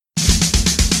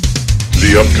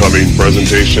The upcoming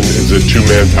presentation is a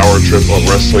two-man power trip of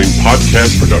wrestling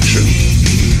podcast production.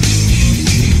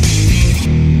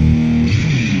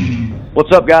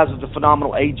 What's up, guys? It's the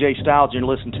phenomenal AJ Styles, and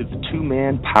you're listening to the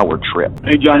two-man power trip.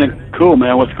 Hey, Johnny. Cool,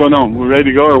 man. What's going on? We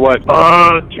ready to go or what?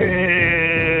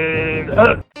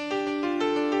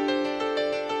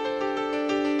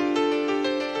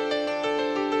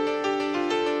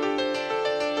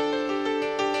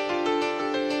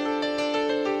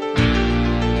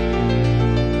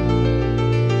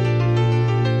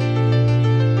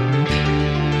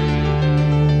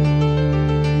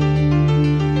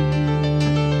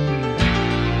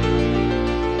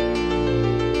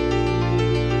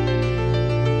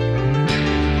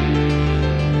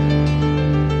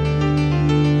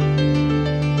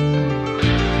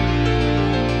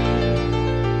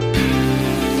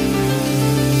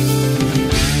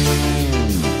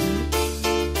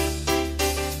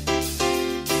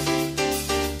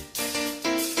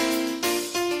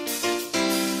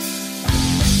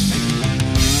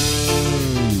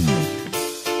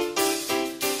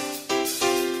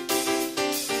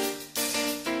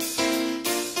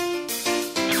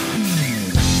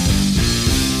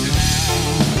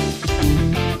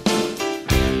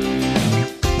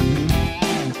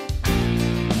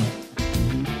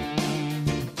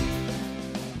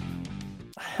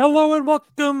 Hello and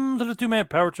welcome to the two-man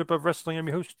power trip of wrestling. I'm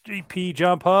your host, JP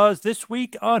John Paz. This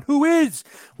week on Who Is,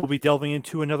 we'll be delving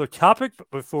into another topic. But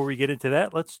before we get into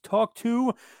that, let's talk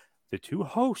to the two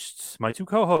hosts, my two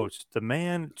co-hosts. The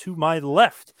man to my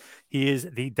left, he is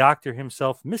the doctor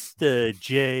himself, Mr.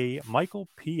 J. Michael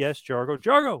P.S. Jargo.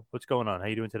 Jargo, what's going on? How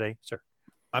you doing today, sir?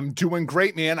 I'm doing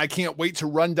great, man. I can't wait to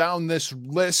run down this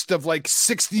list of like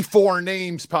 64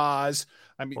 names, Paz.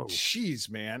 I mean, Jeez,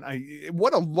 man.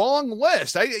 What a long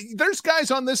list. There's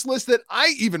guys on this list that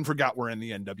I even forgot were in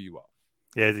the NWO.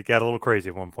 Yeah, it got a little crazy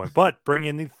at one point. But bring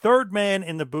in the third man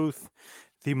in the booth,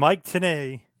 the Mike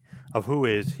Tenay of Who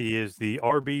Is. He is the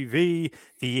RBV,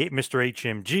 the Mr.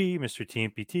 HMG, Mr.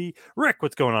 TMPT. Rick,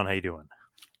 what's going on? How you doing?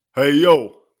 Hey,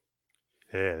 yo.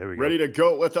 Yeah, there we go. Ready to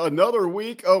go with another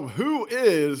week of Who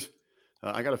Is.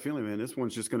 I got a feeling, man, this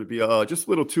one's just going to be just a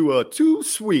little too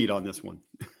sweet on this one.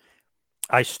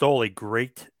 I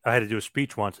had to do a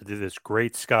speech once. I did this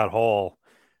great Scott Hall.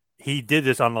 He did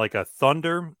this on like a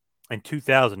Thunder in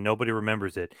 2000. Nobody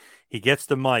remembers it. He gets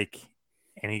the mic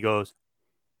and he goes,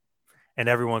 and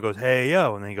everyone goes, hey,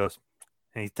 yo. And then he goes,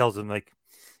 and he tells them, like,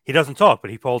 he doesn't talk,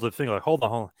 but he pulls the finger, like, hold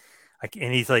on.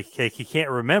 And he's like, he can't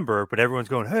remember, but everyone's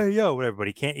going, hey, yo, whatever, but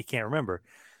he can't remember.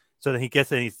 So then he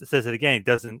gets it and he says it again.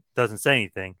 He doesn't say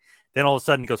anything. Then all of a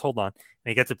sudden he goes, hold on.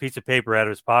 And he gets a piece of paper out of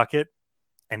his pocket.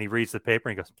 And he reads the paper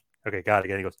and he goes, okay, got it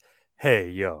again. He goes, hey,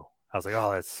 yo. I was like,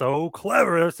 oh, that's so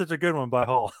clever. That was such a good one by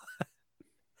Hall.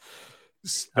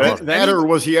 that or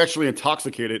was he actually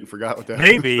intoxicated and forgot what that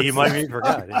Maybe. He might have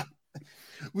forgot.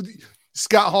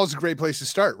 Scott Hall's a great place to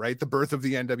start, right? The birth of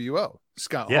the NWO.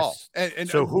 Scott Hall. And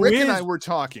so Rick and I were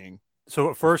talking.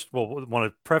 So first, we'll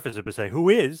want to preface it by saying, who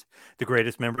is the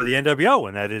greatest member of the NWO?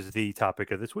 And that is the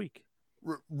topic of this week.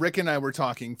 Rick and I were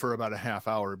talking for about a half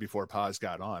hour before Paz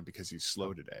got on because he's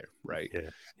slow today, right?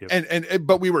 Yeah. Yep.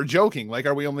 But we were joking, like,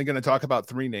 are we only going to talk about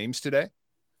three names today?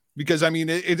 Because I mean,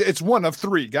 it's one of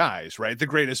three guys, right? The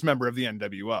greatest member of the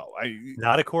NWO.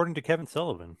 Not according to Kevin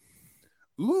Sullivan.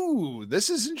 Ooh,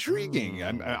 this is intriguing.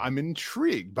 I'm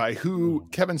intrigued by who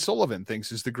Kevin Sullivan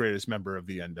thinks is the greatest member of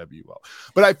the NWO.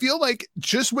 But I feel like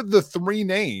just with the three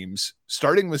names,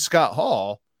 starting with Scott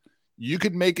Hall, you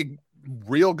could make a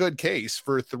real good case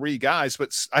for three guys,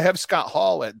 but I have Scott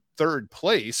Hall at third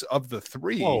place of the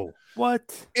three. Whoa,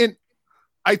 what? And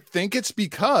I think it's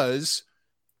because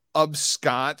of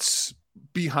Scott's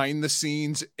behind the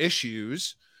scenes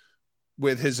issues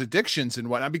with his addictions and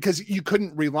whatnot, because you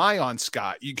couldn't rely on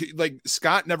Scott.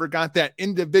 Scott never got that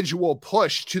individual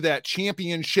push to that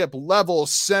championship level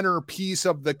centerpiece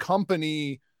of the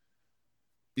company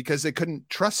because they couldn't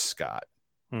trust Scott.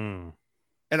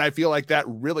 And I feel like that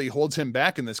really holds him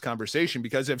back in this conversation,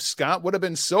 because if Scott would have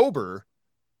been sober,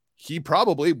 he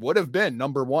probably would have been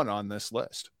number one on this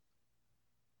list.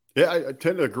 Yeah, I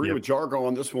tend to agree with Jargo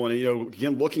on this one. You know,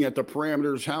 again, looking at the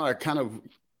parameters, how I kind of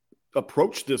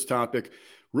approached this topic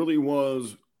really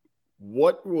was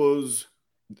what was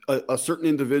a certain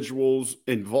individual's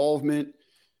involvement.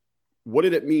 What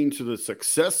did it mean to the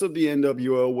success of the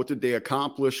NWO? What did they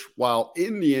accomplish while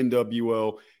in the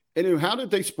NWO? And how did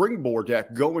they springboard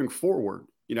that going forward?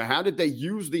 You know, how did they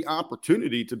use the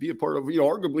opportunity to be a part of,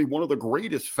 arguably one of the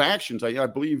greatest factions? I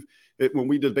believe when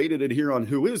we debated it here on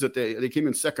Who Is It, they came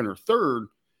in second or third,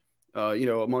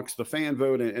 amongst the fan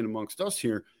vote and amongst us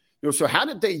here. So how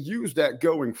did they use that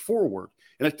going forward?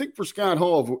 And I think for Scott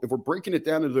Hall, if we're breaking it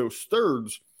down into those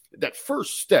thirds, that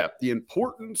first step, the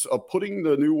importance of putting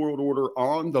the New World Order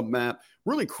on the map,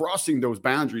 really crossing those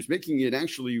boundaries, making it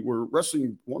actually where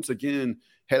wrestling once again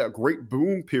had a great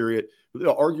boom period,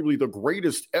 arguably the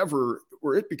greatest ever,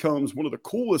 where it becomes one of the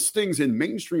coolest things in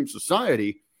mainstream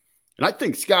society. And I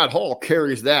think Scott Hall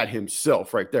carries that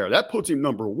himself right there. That puts him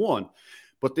number one.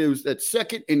 But there's that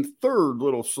second and third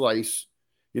little slice,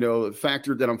 the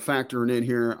factor that I'm factoring in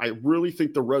here. I really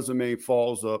think the resume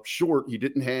falls up short. He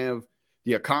didn't have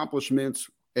the accomplishments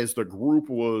as the group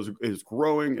is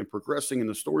growing and progressing and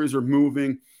the stories are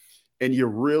moving. And you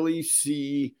really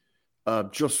see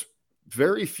just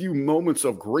very few moments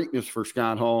of greatness for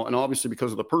Scott Hall. And obviously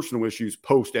because of the personal issues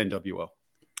post NWO.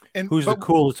 And who's the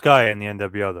coolest guy in the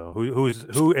NWO though?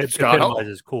 Who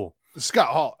epitomizes cool? Scott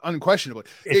Hall, unquestionably.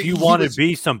 If you want to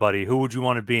be somebody, who would you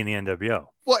want to be in the NWO?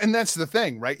 Well, and that's the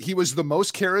thing, right? He was the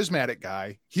most charismatic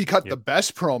guy. He cut the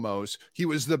best promos. He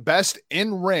was the best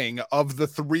in ring of the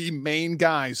three main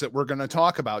guys that we're going to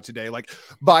talk about today. Like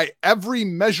by every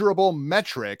measurable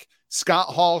metric, Scott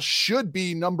Hall should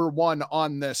be number one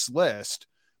on this list.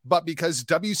 But because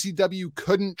WCW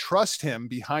couldn't trust him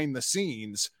behind the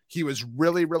scenes, he was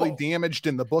really, really damaged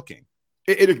in the booking.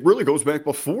 It really goes back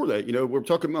before that. We're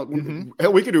talking about,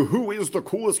 hell, we could do who is the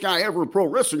coolest guy ever in pro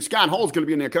wrestling. Scott Hall is going to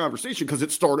be in that conversation because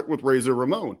it started with Razor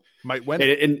Ramon. Might win.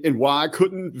 And why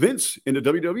couldn't Vince in the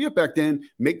WWF back then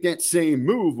make that same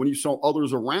move when you saw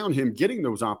others around him getting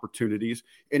those opportunities?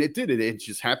 And it did. It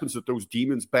just happens that those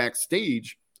demons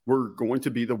backstage were going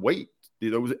to be the weight,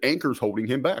 those anchors holding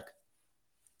him back.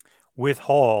 With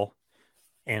Hall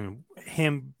and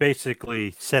him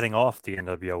basically setting off the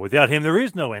NWO. Without him, there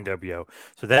is no NWO.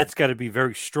 So that's got to be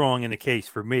very strong in the case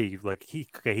for me. Like he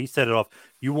set it off.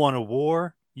 You want a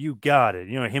war? You got it.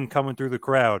 Him coming through the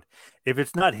crowd. If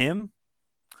it's not him,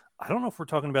 I don't know if we're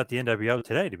talking about the NWO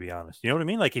today, to be honest. You know what I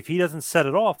mean? Like if he doesn't set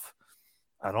it off,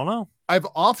 I don't know. I've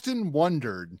often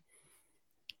wondered,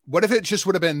 what if it just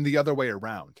would have been the other way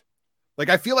around? Like,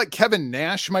 I feel like Kevin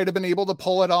Nash might have been able to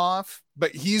pull it off,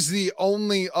 but he's the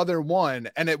only other one.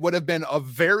 And it would have been a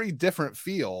very different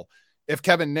feel if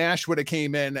Kevin Nash would have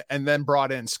came in and then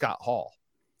brought in Scott Hall.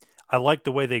 I like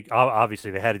the way they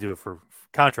had to do it for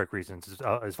contract reasons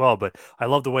as well. But I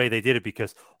love the way they did it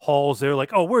because Hall's there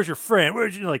like, oh, where's your friend?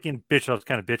 Where's you? Like in Bischoff's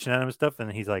kind of bitching at him and stuff.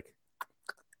 And he's like,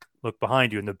 look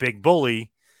behind you. And the big bully,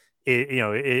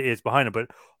 is behind him.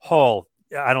 But Hall,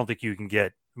 I don't think you can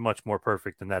get much more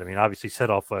perfect than that. I mean, obviously set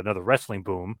off another wrestling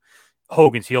boom.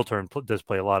 Hogan's heel turn does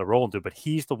play a lot of role into it, but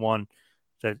he's the one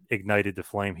that ignited the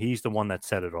flame. He's the one that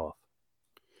set it off.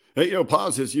 Hey,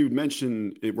 Paz, as you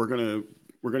mentioned, we're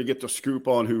gonna get the scoop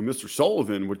on who Mr.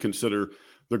 Sullivan would consider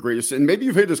the greatest, and maybe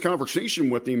you've had this conversation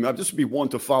with him. I'd just be one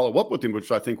to follow up with him,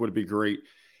 which I think would be great.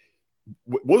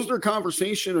 Was there a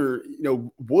conversation, or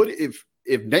would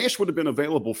if Nash would have been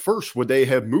available first, would they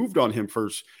have moved on him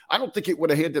first? I don't think it would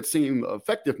have had that same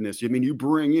effectiveness. I mean, you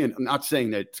bring in, I'm not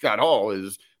saying that Scott Hall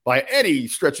is by any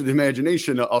stretch of the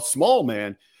imagination a small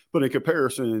man, but in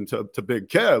comparison to Big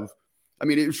Kev, I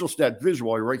mean, it's just that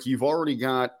visual, right? You've already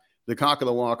got the cock of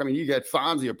the walk. I mean, you got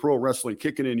Fonzie of pro wrestling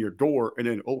kicking in your door, and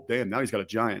then, oh, damn, now he's got a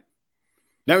giant.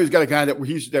 Now he's got a guy that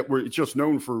we're just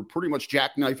known for pretty much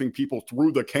jackknifing people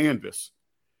through the canvas.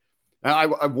 Now,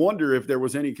 I wonder if there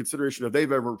was any consideration if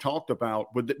they've ever talked about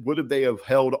would they have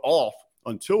held off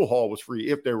until Hall was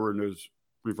free if they were in those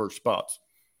reverse spots.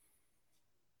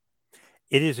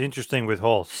 It is interesting with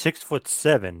Hall,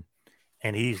 6'7",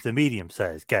 and he's the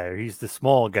medium-sized guy, or he's the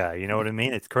small guy. You know what I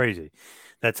mean? It's crazy.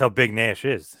 That's how big Nash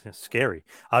is. It's scary.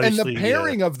 Obviously, and the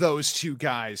pairing of those two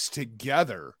guys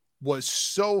together was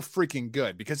so freaking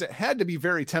good because it had to be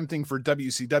very tempting for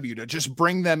WCW to just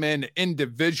bring them in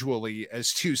individually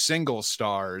as two single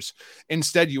stars.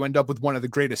 Instead, you end up with one of the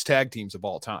greatest tag teams of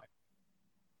all time.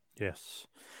 Yes.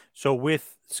 So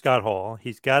with Scott Hall,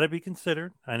 he's got to be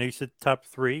considered. I know you said top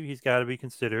three. He's got to be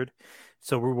considered.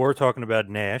 So we're talking about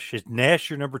Nash. Is Nash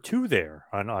your number two there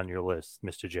on your list,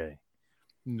 Mr. J?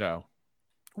 No.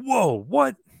 Whoa,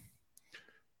 what?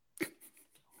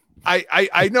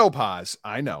 I know, Paz.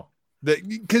 I know.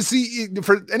 Because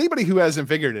for anybody who hasn't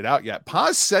figured it out yet,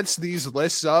 Paz sets these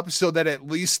lists up so that at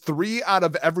least 3 out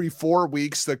of every 4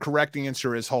 weeks, the correct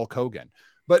answer is Hulk Hogan.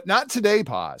 But not today,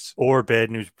 Paz. Or Bad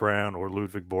News Brown or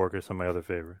Ludwig Borges, some of my other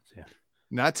favorites. Yeah.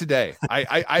 Not today.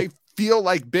 I feel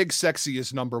like Big Sexy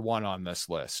is number 1 on this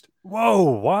list. Whoa,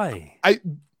 why?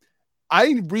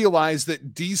 I realized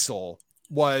that Diesel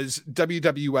was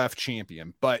WWF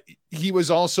champion, but he was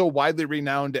also widely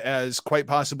renowned as quite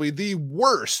possibly the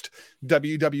worst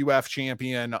WWF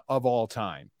champion of all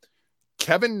time.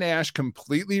 Kevin Nash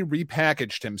completely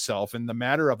repackaged himself in the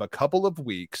matter of a couple of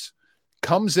weeks,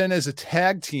 comes in as a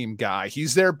tag team guy.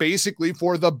 He's there basically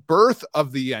for the birth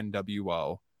of the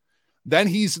NWO. Then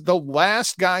he's the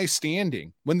last guy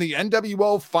standing. When the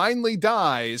NWO finally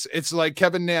dies, it's like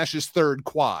Kevin Nash's third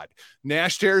quad.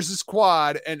 Nash tears his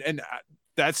quad, and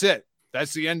that's it.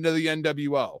 That's the end of the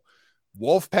NWO.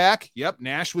 Wolfpack, yep,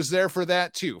 Nash was there for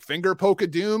that too. Finger Poke of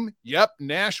Doom, yep,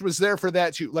 Nash was there for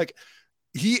that too. Like,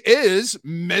 he is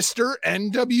Mr.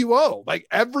 NWO. Like,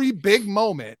 every big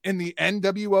moment in the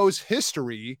NWO's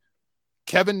history,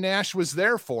 Kevin Nash was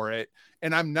there for it.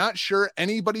 And I'm not sure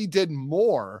anybody did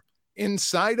more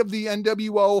inside of the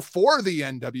NWO for the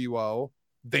NWO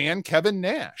than Kevin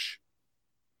Nash.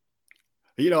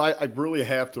 You know, I really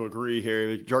have to agree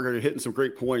here. Jargo, you're hitting some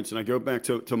great points. And I go back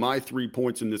to my 3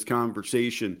 points in this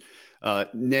conversation.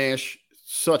 Nash,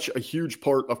 such a huge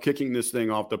part of kicking this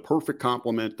thing off, the perfect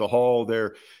compliment to Hall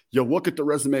there. You look at the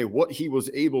resume, what he was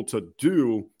able to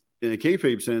do in a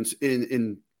kayfabe sense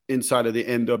inside of the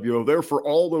NWO there for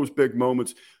all those big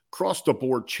moments. Across the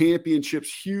board,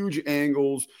 championships, huge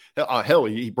angles. Hell,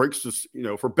 he breaks this, you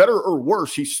know, for better or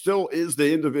worse, he still is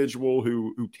the individual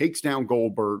who takes down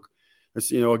Goldberg. It's,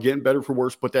 you know, again, better for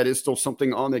worse, but that is still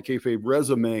something on that kayfabe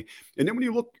resume. And then when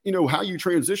you look, you know, how you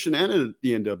transition into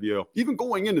the NWO, even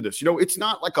going into this, you know, it's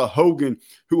not like a Hogan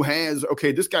who has,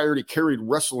 okay, this guy already carried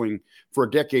wrestling for a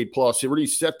decade plus. He already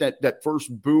set that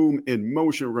first boom in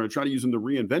motion. We're going to try to use him to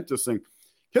reinvent this thing.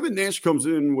 Kevin Nash comes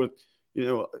in with, you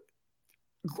know,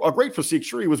 a great physique.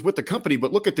 Sure, he was with the company,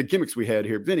 but look at the gimmicks we had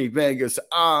here. Vinny Vegas,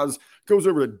 Oz, goes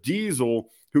over to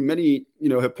Diesel, who many, you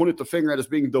know, have pointed the finger at as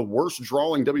being the worst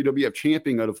drawing WWF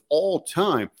champion out of all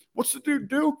time. What's the dude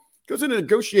do? Goes in and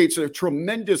negotiates a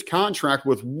tremendous contract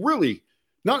with really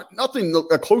nothing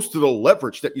close to the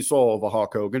leverage that you saw of a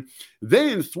Hulk Hogan.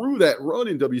 Then through that run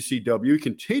in WCW,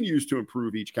 continues to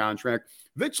improve each contract,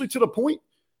 eventually to the point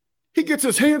he gets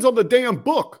his hands on the damn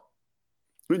book.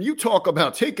 When you talk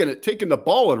about taking the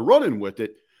ball and running with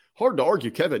it, hard to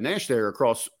argue Kevin Nash there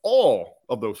across all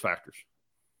of those factors.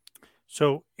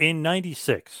 So in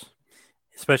 96,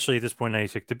 especially at this point,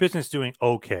 96, the business is doing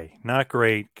okay. Not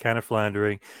great, kind of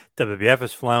floundering. WWF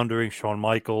is floundering. Shawn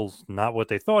Michaels, not what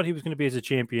they thought he was going to be as a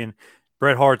champion.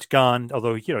 Bret Hart's gone,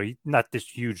 although, you know, not this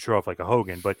huge draw like a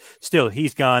Hogan, but still,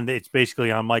 he's gone. It's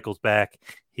basically on Michaels' back.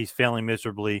 He's failing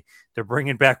miserably. They're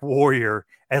bringing back Warrior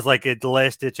as like the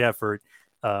last-ditch effort.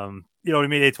 You know what I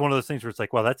mean? It's one of those things where it's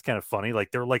like, wow, that's kind of funny.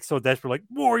 Like, they're like so desperate, like,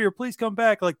 Warrior, please come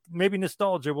back. Like, maybe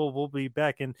nostalgia will be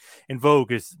back in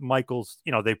vogue as Michaels,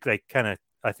 you know, they kind of,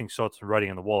 I think, saw some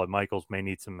writing on the wall that Michaels may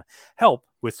need some help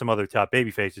with some other top baby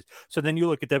faces. So then you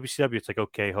look at WCW, it's like,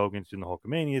 okay, Hogan's doing the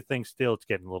Hulkamania thing still. It's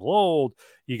getting a little old.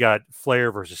 You got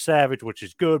Flair versus Savage, which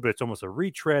is good, but it's almost a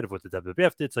retread of what the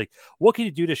WWF did. It's like, what can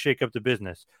you do to shake up the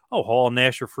business? Oh, Hall and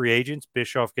Nash are free agents.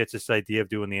 Bischoff gets this idea of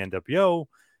doing the NWO.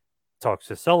 Talks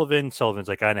to Sullivan. Sullivan's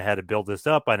like, I know how to build this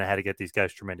up. I know how to get these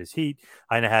guys tremendous heat.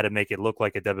 I know how to make it look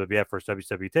like a WWF versus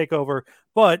WCW takeover,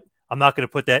 but I'm not going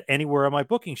to put that anywhere on my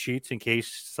booking sheets in case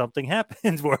something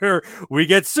happens where we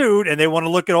get sued and they want to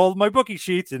look at all of my booking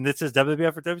sheets and this is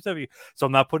WWF or WCW. So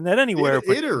I'm not putting that anywhere.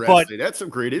 Interesting. That's some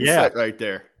great insight right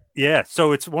there. Yeah.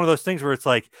 So it's one of those things where it's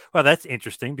like, well, that's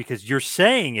interesting because you're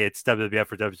saying it's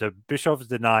WWF or WCW. Bischoff is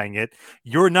denying it.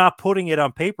 You're not putting it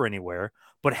on paper anywhere.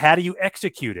 But how do you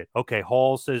execute it? Okay,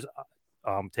 Hall says,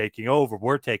 I'm taking over.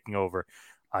 We're taking over.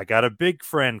 I got a big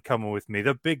friend coming with me,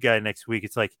 the big guy next week.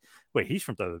 It's like, wait, he's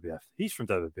from WWF. He's from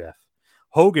WWF.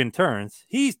 Hogan turns.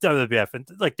 He's WWF. And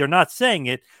like, they're not saying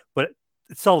it, but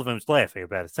Sullivan's laughing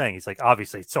about it, saying, he's like,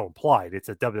 obviously it's so implied. It's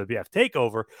a WWF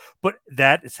takeover. But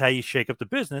that is how you shake up the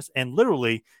business. And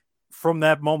literally from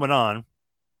that moment on,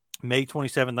 May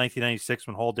 27, 1996,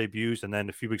 when Hall debuts, and then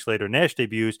a few weeks later, Nash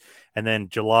debuts, and then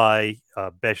July,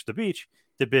 Bash at the Beach,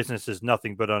 the business is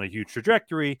nothing but on a huge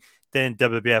trajectory. Then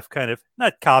WWF kind of,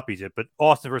 not copies it, but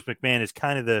Austin versus McMahon is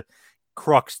kind of the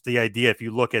crux, the idea. If you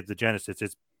look at the genesis,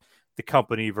 it's the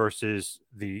company versus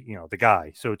the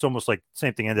guy. So it's almost like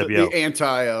same thing, NWO.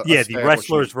 The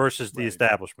wrestlers versus the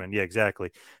establishment. Yeah,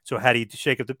 exactly. So how do you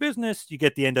shake up the business? You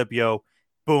get the NWO.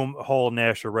 Boom, Hall and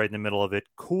Nash are right in the middle of it.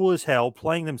 Cool as hell,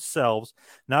 playing themselves,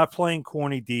 not playing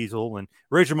corny Diesel, and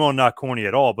Razor Ramon not corny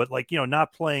at all, but like, you know,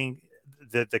 not playing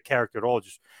the character at all,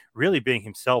 just really being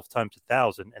himself times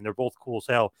 1,000, and they're both cool as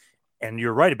hell. And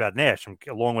you're right about Nash. I'm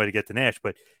a long way to get to Nash,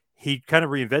 but he kind of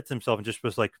reinvented himself and just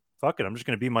was like, fuck it, I'm just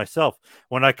going to be myself.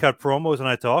 When I cut promos and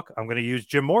I talk, I'm going to use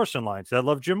Jim Morrison lines. I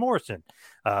love Jim Morrison.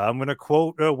 I'm going to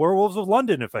quote Werewolves of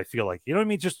London if I feel like. You know what I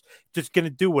mean? Just going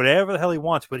to do whatever the hell he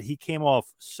wants. But he came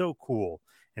off so cool.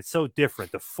 It's so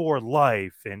different. The For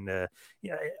Life and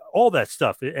all that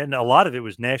stuff. And a lot of it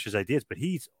was Nash's ideas, but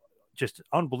he's just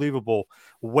unbelievable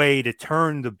way to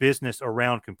turn the business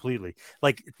around completely.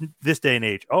 Like this day and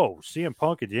age, CM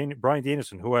Punk and Bryan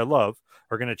Danielson, who I love,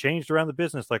 are going to change around the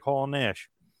business like Hall and Nash.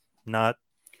 Not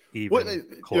even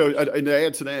close. And to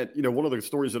add to that, one of the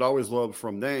stories that I always loved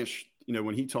from Nash,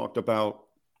 when he talked about,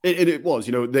 and it was,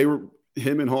 they were,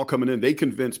 him and Hall coming in, they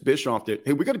convinced Bischoff that,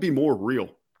 hey, we got to be more real.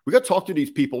 We got to talk to these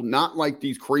people, not like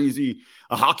these crazy,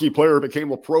 a hockey player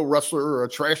became a pro wrestler or a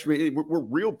trash man. We're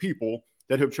real people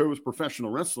that have chose professional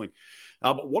wrestling.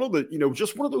 But one of the,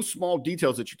 just one of those small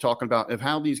details that you're talking about of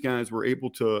how these guys were able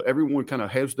to, everyone kind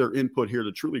of has their input here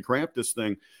to truly craft this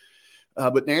thing.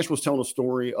 But Nash was telling a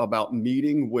story about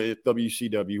meeting with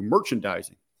WCW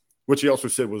merchandising, which he also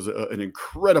said was an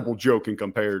incredible joke in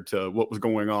compared to what was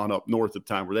going on up north at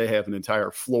the time, where they have an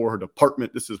entire floor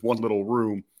department. This is one little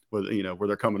room where, where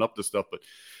they're coming up to stuff. But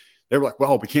they were like,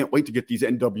 well, we can't wait to get these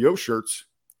NWO shirts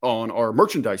on our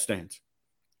merchandise stands.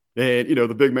 And,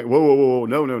 the big man, whoa,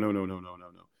 no.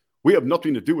 We have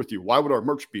nothing to do with you. Why would our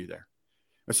merch be there?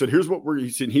 I said, here's what he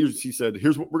said,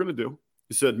 here's what we're going to do.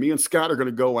 He said, me and Scott are going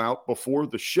to go out before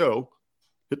the show,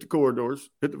 hit the corridors,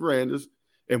 hit the verandas,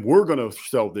 and we're going to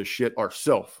sell this shit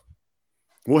ourselves.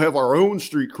 We'll have our own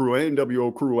street crew,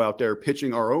 NWO crew out there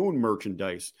pitching our own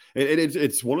merchandise. And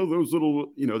it's one of those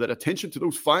little, that attention to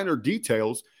those finer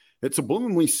details that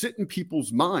subliminally sit in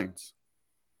people's minds.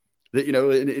 That,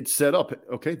 and it's set up,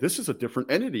 okay, this is a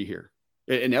different entity here.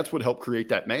 And that's what helped create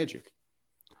that magic.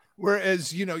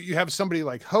 Whereas, you have somebody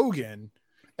like Hogan,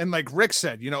 and like Rick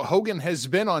said, Hogan has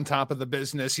been on top of the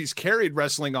business. He's carried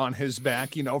wrestling on his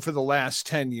back, for the last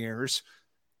 10 years.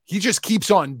 He just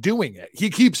keeps on doing it. He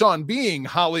keeps on being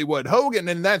Hollywood Hogan,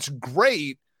 and that's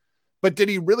great. But did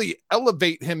he really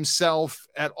elevate himself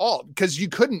at all? Because you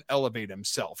couldn't elevate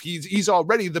himself. He's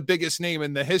already the biggest name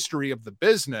in the history of the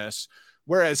business.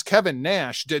 Whereas Kevin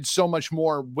Nash did so much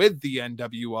more with the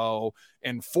NWO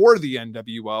and for the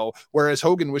NWO, whereas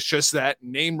Hogan was just that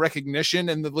name recognition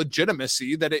and the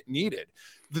legitimacy that it needed.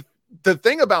 The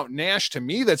thing about Nash to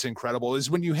me that's incredible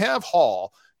is when you have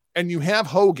Hall and you have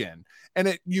Hogan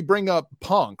and you bring up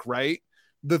Punk, right?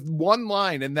 The one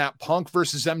line in that Punk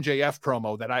versus MJF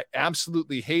promo that I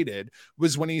absolutely hated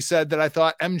was when he said that I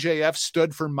thought MJF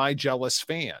stood for my jealous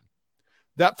fan.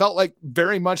 That felt like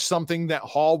very much something that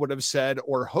Hall would have said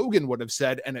or Hogan would have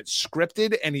said, and it's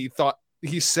scripted, and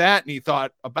he sat and he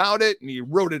thought about it and he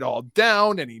wrote it all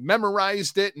down and he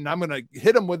memorized it, and I'm going to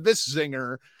hit him with this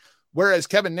zinger. Whereas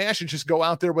Kevin Nash would just go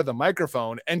out there with a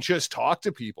microphone and just talk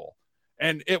to people.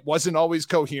 And it wasn't always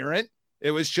coherent.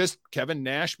 It was just Kevin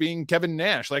Nash being Kevin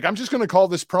Nash. Like, I'm just going to call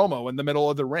this promo in the middle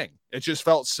of the ring. It just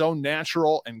felt so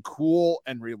natural and cool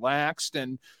and relaxed,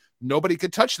 and nobody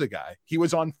could touch the guy. He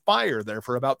was on fire there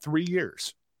for about 3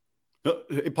 years.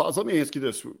 Hey, Paz, let me ask you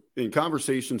this. In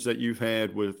conversations that you've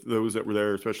had with those that were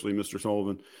there, especially Mr.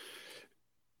 Sullivan,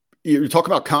 you talk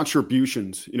about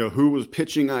contributions, who was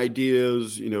pitching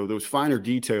ideas, those finer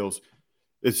details.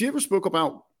 Has he ever spoke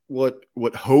about what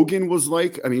Hogan was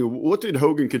like? I mean, what did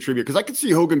Hogan contribute? Because I could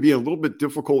see Hogan being a little bit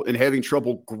difficult and having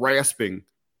trouble grasping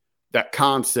that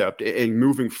concept and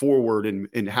moving forward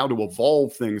and how to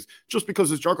evolve things, just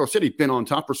because, as Jarko said, he's been on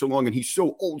top for so long and he's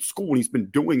so old school and he's been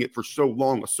doing it for so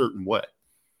long a certain way.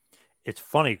 It's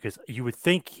funny because you would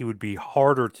think he would be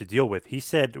harder to deal with. He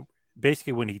said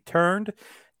basically when he turned,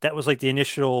 that was like the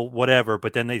initial whatever,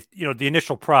 but then they, the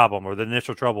initial problem or the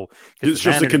initial trouble. It's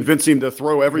just to convince him to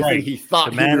throw everything he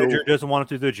thought the manager doesn't want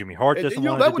to do it. Jimmy Hart doesn't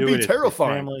want to do it. That would be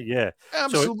terrifying. Yeah,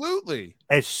 absolutely. So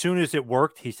as soon as it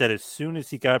worked, he said, as soon as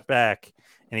he got back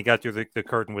and he got through the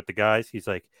curtain with the guys, he's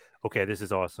like, okay, this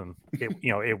is awesome.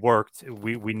 It worked.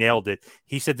 We nailed it.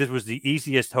 He said this was the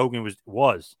easiest Hogan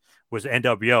was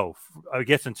NWO. I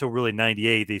guess until really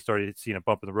 98, they started seeing a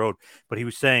bump in the road. But he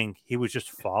was saying he was just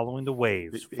following the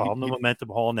waves, following the momentum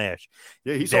of Hall Nash.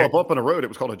 Yeah, he saw a bump in the road. It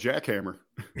was called a jackhammer.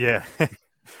 Yeah.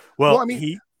 well, I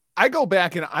mean, I go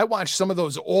back and I watch some of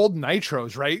those old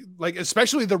Nitros, right? Like,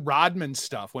 especially the Rodman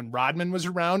stuff when Rodman was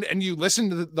around, and you listen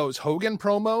to those Hogan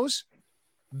promos.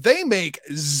 They make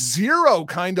zero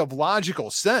kind of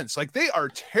logical sense. Like, they are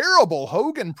terrible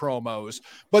Hogan promos,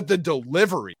 but the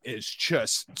delivery is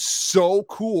just so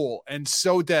cool and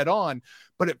so dead on,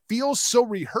 but it feels so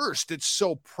rehearsed. It's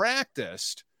so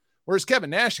practiced. Whereas Kevin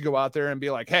Nash to go out there and be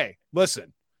like, hey,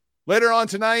 listen, later on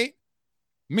tonight,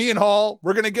 me and Hall,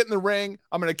 we're going to get in the ring.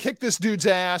 I'm going to kick this dude's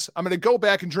ass. I'm going to go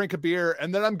back and drink a beer,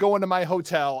 and then I'm going to my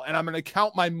hotel and I'm going to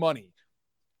count my money.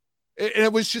 And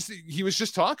it was just, he was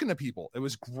just talking to people. It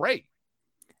was great.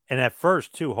 And at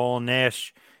first, too, Hall and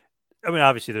Nash, I mean,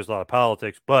 obviously there's a lot of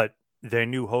politics, but they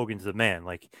knew Hogan's the man.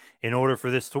 Like, in order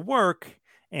for this to work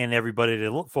and everybody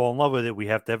to fall in love with it, we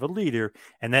have to have a leader,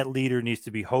 and that leader needs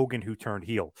to be Hogan, who turned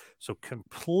heel. So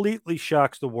completely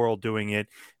shocks the world doing it.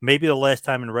 Maybe the last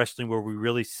time in wrestling where we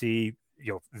really see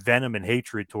venom and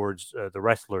hatred towards the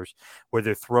wrestlers, where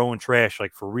they're throwing trash,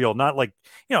 like, for real, not like,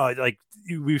 like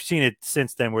we've seen it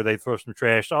since then where they throw some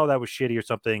trash, oh, that was shitty or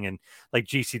something, and like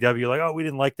GCW, like, oh, we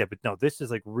didn't like that. But no, this is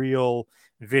like real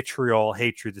vitriol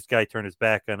hatred. This guy turned his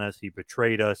back on us, he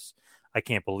betrayed us, I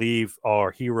can't believe our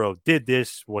hero did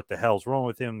this, what the hell's wrong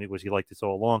with him, was he like this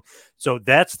all along? So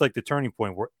that's like the turning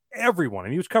point where everyone,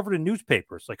 and he was covered in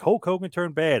newspapers, like Hulk Hogan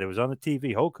turned bad, it was on the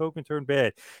TV, Hulk Hogan turned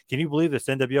bad. Can you believe this?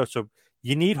 NWO. So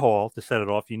you need Hall to set it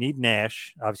off. You need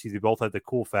Nash. Obviously, they both have the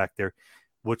cool factor,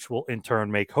 which will in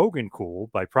turn make Hogan cool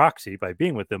by proxy, by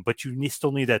being with them. But you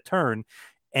still need that turn,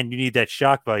 and you need that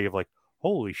shock value of like,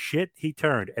 holy shit, he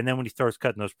turned. And then when he starts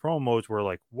cutting those promos, we're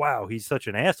like, wow, he's such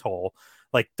an asshole.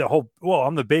 Like the whole, well,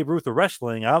 I'm the Babe Ruth of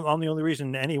wrestling, I'm the only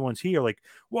reason anyone's here. Like,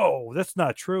 whoa, that's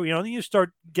not true. Then you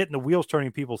start getting the wheels turning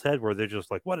in people's head where they're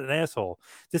just like, what an asshole.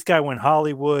 This guy went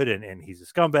Hollywood and he's a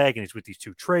scumbag, and he's with these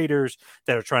two traitors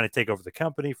that are trying to take over the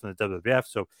company from the WWF.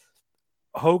 So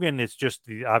Hogan is just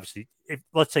obviously, if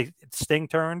let's say Sting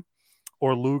turned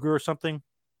or Luger or something,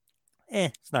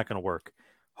 it's not going to work.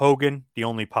 Hogan, the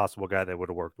only possible guy that would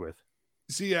have worked with.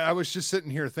 See, I was just sitting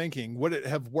here thinking, would it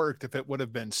have worked if it would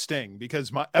have been Sting?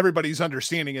 Because everybody's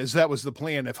understanding is that was the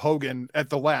plan. If Hogan at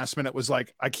the last minute was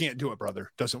like, I can't do it, brother,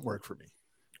 doesn't work for me.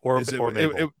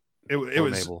 It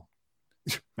was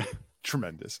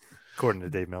tremendous. According to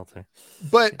Dave Meltzer.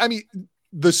 But I mean,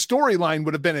 the storyline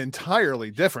would have been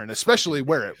entirely different, especially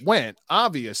where it went,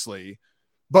 obviously.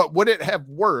 But would it have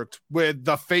worked with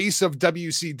the face of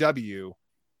WCW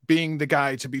being the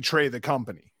guy to betray the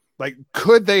company? Like,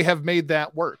 could they have made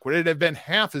that work? Would it have been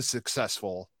half as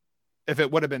successful if it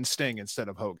would have been Sting instead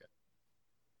of Hogan?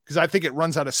 Because I think it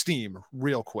runs out of steam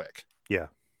real quick. Yeah.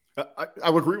 I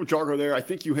would agree with Jargo there. I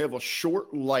think you have a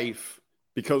short life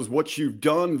because what you've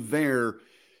done there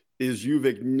is you've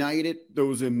ignited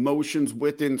those emotions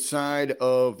inside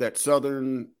of that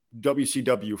Southern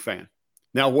WCW fan.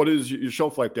 Now, what is your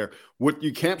shelf life there? What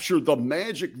you captured the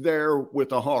magic there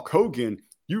with a Hulk Hogan,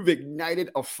 you've ignited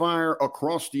a fire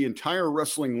across the entire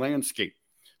wrestling landscape.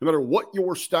 No matter what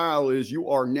your style is, you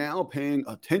are now paying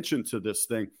attention to this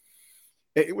thing.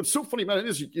 What's so funny about it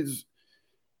is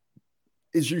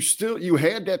you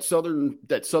had that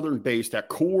southern base, that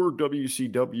core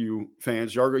WCW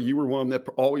fans. Jargo, you were one that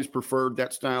always preferred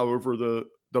that style over the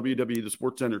WWE, the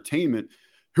sports entertainment,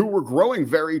 who were growing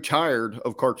very tired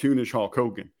of cartoonish Hulk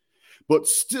Hogan. But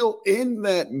still in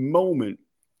that moment,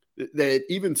 that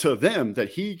even to them that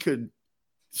he could,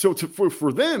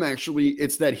 for them, actually,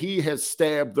 it's that he has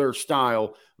stabbed their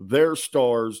style, their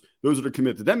stars, those that are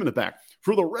committed to them in the back.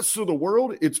 For the rest of the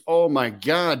world, it's, oh my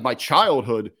God, my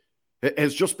childhood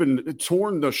has just been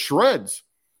torn to shreds.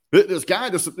 This guy,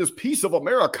 this piece of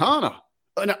Americana,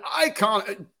 an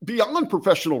icon beyond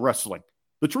professional wrestling.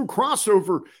 The true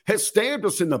crossover has stabbed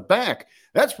us in the back.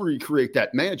 That's where you create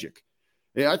that magic.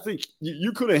 Yeah, I think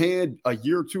you could have had a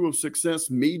year or two of success,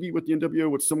 maybe with the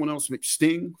NWO, with someone else,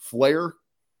 Sting, Flair,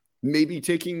 maybe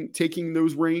taking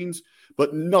those reins,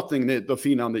 but nothing that the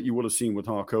phenom that you would have seen with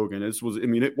Hulk Hogan.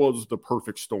 It was the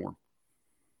perfect storm.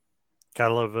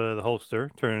 Gotta love the Hulkster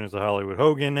turning into Hollywood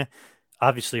Hogan.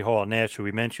 Obviously, Hall and Nash, who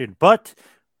we mentioned, but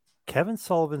Kevin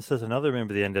Sullivan says another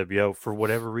member of the NWO, for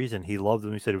whatever reason, he loved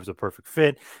him. He said it was a perfect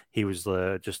fit. He was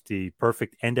just the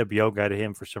perfect NWO guy to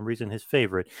him. For some reason, his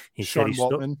favorite. He Sean said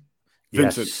Waltman.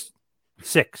 Yes,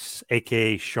 Six,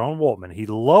 a.k.a. Sean Waltman. He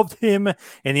loved him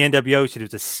in the NWO. He said he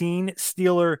was a scene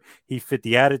stealer. He fit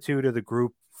the attitude of the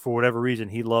group. For whatever reason,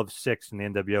 he loved Six in the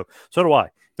NWO. So do I.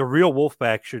 The real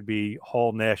Wolfpack should be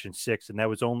Hall, Nash, and Six, and that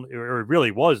was it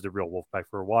really was the real Wolfpack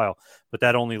for a while, but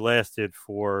that only lasted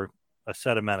for a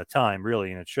set amount of time,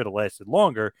 really, and it should have lasted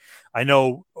longer. I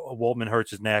know Waltman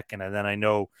hurts his neck, and then I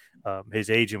know his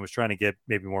agent was trying to get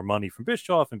maybe more money from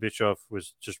Bischoff, and Bischoff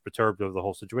was just perturbed over the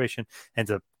whole situation,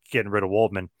 ends up getting rid of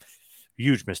Waltman.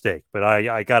 Huge mistake, but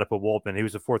I got to put Waltman. He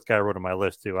was the fourth guy I wrote on my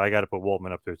list, too. I got to put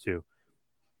Waltman up there, too.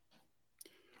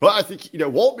 Well, I think,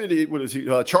 Waltman, what is he?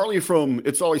 Charlie from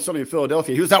It's Always Sunny in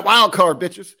Philadelphia. He was that wild card,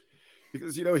 bitches.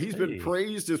 Because, he's been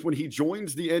praised as when he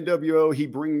joins the NWO, he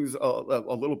brings a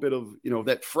little bit of,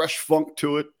 that fresh funk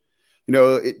to it.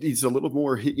 He's a little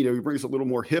more, he brings a little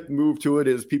more hip move to it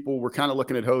as people were kind of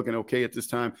looking at Hogan, okay, at this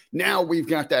time. Now we've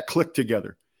got that click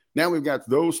together. Now we've got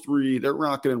those three, they're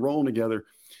rocking and rolling together.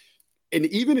 And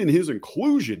even in his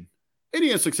inclusion, and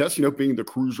he has success, being the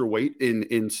cruiserweight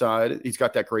inside. He's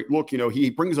got that great look. He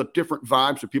brings a different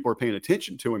vibe so people are paying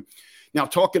attention to him. Now,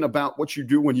 talking about what you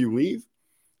do when you leave,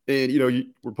 and,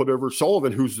 we're put over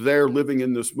Sullivan, who's there living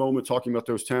in this moment, talking about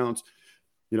those talents.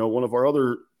 One of our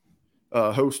other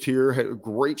hosts here had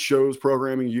great shows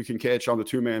programming you can catch on the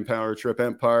two-man power trip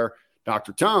Empire,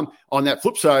 Dr. Tom. On that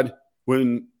flip side,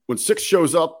 when Six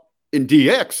shows up in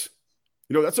DX,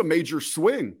 that's a major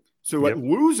swing. So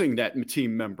losing that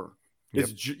team member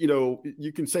is,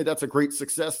 you can say that's a great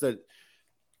success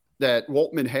that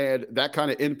Waltman had that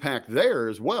kind of impact there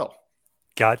as well.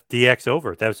 Got DX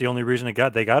over. That was the only reason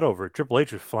they got over. Triple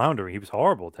H was floundering. He was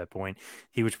horrible at that point.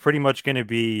 He was pretty much going to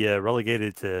be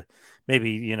relegated to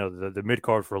maybe, the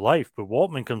mid-card for life. But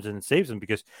Waltman comes in and saves him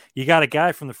because you got a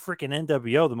guy from the freaking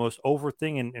NWO, the most over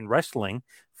thing in wrestling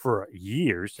for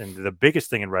years, and the biggest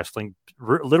thing in wrestling,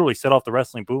 literally set off the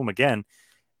wrestling boom again,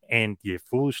 and you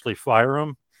foolishly fire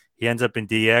him. He ends up in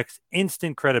DX.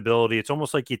 Instant credibility. It's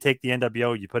almost like you take the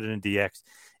NWO, you put it in DX.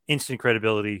 Instant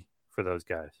credibility for those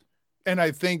guys. And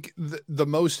I think the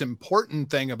most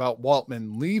important thing about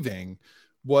Waltman leaving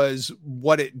was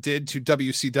what it did to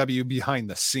WCW behind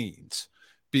the scenes,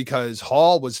 because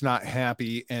Hall was not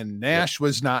happy and Nash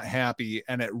was not happy,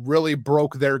 and it really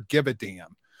broke their give a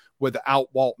damn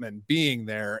without Waltman being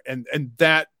there. And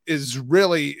that is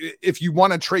really, if you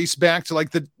want to trace back to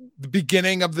like the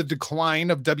beginning of the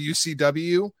decline of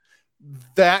WCW,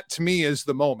 that to me is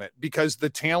the moment, because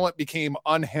the talent became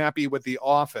unhappy with the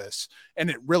office and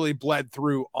it really bled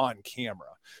through on camera.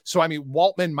 So, I mean,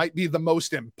 Waltman might be the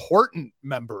most important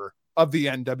member of the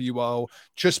NWO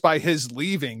just by his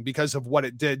leaving, because of what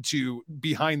it did to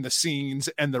behind the scenes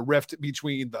and the rift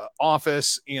between the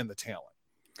office and the talent.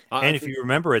 And if you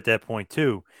remember at that point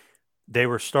too, they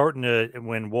were starting to,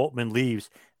 when Waltman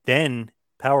leaves, then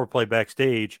power play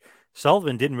backstage.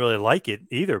 Sullivan didn't really like it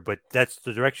either, but that's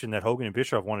the direction that Hogan and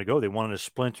Bischoff wanted to go. They wanted to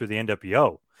splinter the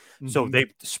NWO. Mm-hmm. So they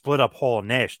split up Hall and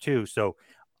Nash too. So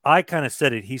I kind of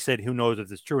said it. He said, who knows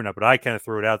if it's true or not, but I kind of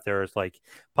threw it out there as like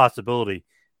possibility.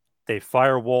 They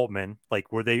fire Waltman.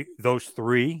 Like, were they those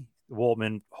three,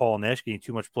 Waltman, Hall, and Nash, getting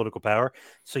too much political power?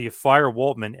 So you fire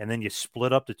Waltman and then you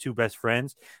split up the two best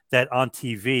friends. That on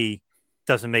TV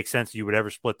doesn't make sense. You would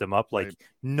ever split them up. Like,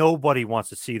 nobody wants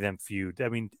to see them feud. I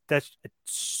mean, that's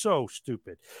so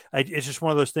stupid. It's just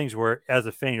one of those things where, as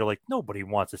a fan, you're like, nobody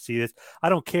wants to see this. I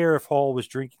don't care if Hall was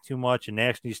drinking too much and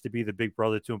Nash needs to be the big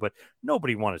brother to him, but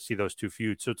nobody wants to see those two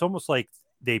feuds. So it's almost like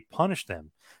they punish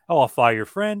them. Oh, I'll fire your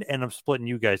friend and I'm splitting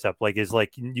you guys up. Like, it's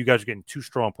like you guys are getting too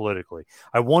strong politically.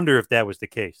 I wonder if that was the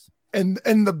case. And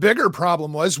the bigger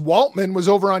problem was Waltman was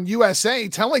over on USA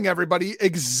telling everybody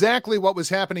exactly what was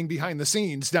happening behind the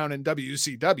scenes down in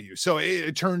WCW. So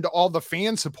it turned all the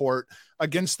fan support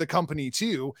against the company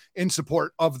too, in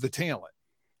support of the talent.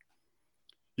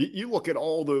 You look at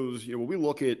all those, when we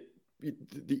look at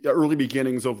the early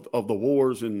beginnings of the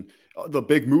wars and the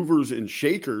big movers and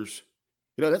shakers,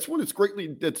 that's when it's greatly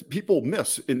that people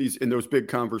miss in those big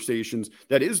conversations.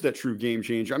 That is that true game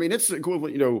changer. I mean, it's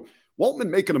equivalent, Waltman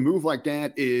making a move like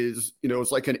that is,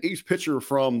 it's like an ace pitcher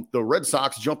from the Red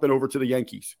Sox jumping over to the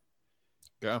Yankees.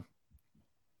 Yeah.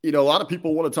 A lot of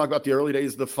people want to talk about the early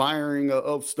days, the firing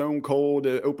of Stone Cold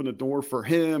to open the door for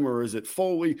him, or is it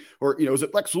Foley, or, is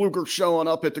it Lex Luger showing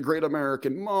up at the Great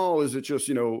American Mall? Is it just,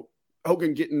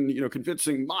 Hogan getting,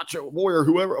 convincing Macho Warrior,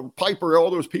 whoever, Piper, all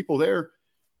those people there,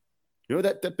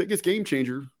 that biggest game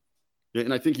changer.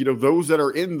 And I think, those that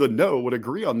are in the know would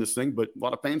agree on this thing, but a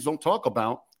lot of fans don't talk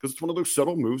about, because it's one of those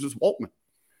subtle moves, is Waltman.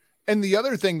 And the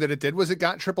other thing that it did was it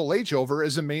got Triple H over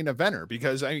as a main eventer,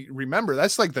 because I remember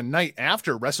that's like the night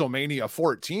after WrestleMania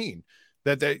 14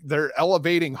 that they're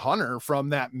elevating Hunter from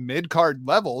that mid-card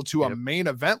level to a main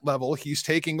event level. He's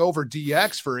taking over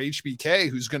DX for HBK,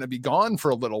 who's going to be gone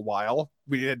for a little while.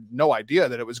 We had no idea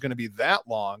that it was going to be that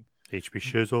long. HB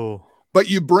Shizzle. But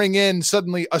you bring in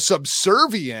suddenly a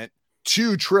subservient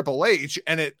to Triple H,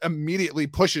 and it immediately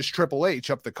pushes Triple H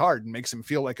up the card and makes him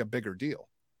feel like a bigger deal.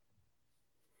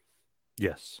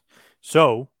 Yes.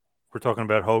 So we're talking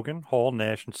about Hogan, Hall,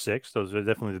 Nash, and Six. Those are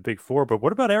definitely the big four. But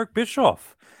what about Eric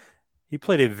Bischoff? He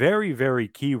played a very, very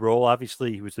key role.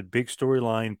 Obviously, he was a big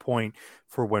storyline point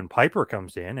for when Piper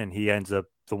comes in, and he ends up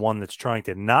the one that's trying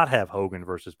to not have Hogan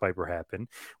versus Piper happen,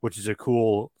 which is a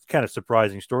cool, kind of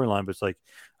surprising storyline. But it's like,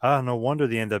 no wonder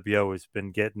the NWO has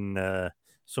been getting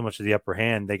so much of the upper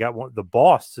hand. They got the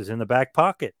boss is in the back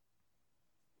pocket.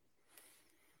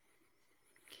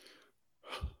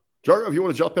 Jargo, if you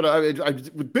want to jump in,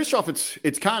 with Bischoff,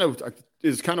 it's kind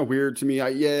of weird to me.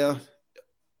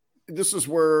 This is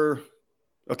where,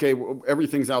 okay,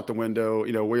 everything's out the window.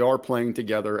 We are playing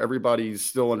together. Everybody's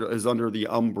still under the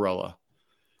umbrella.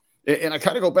 And I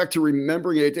kind of go back to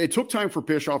remembering it. It took time for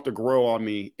Bischoff to grow on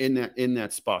me in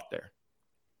that spot there.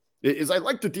 is I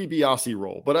like the DiBiase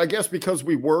role, but I guess because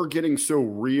we were getting so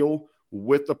real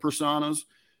with the personas,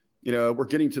 we're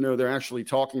getting to know they're actually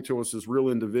talking to us as real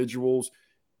individuals.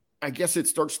 I guess it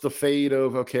starts to fade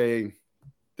of, okay,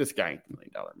 this guy ain't $1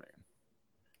 million man.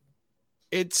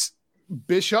 It's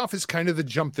Bischoff is kind of the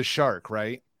jump the shark,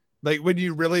 right? Like when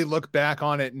you really look back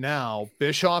on it now,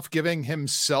 Bischoff giving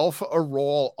himself a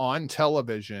role on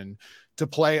television to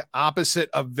play opposite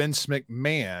of Vince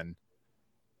McMahon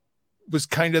was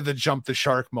kind of the jump the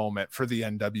shark moment for the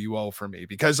NWO for me,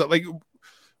 because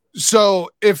so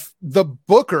if the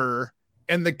booker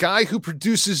and the guy who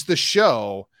produces the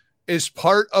show is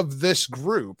part of this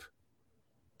group,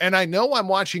 and I know I'm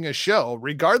watching a show,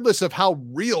 regardless of how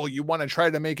real you want to try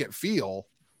to make it feel,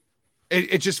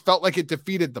 it just felt like it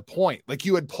defeated the point. Like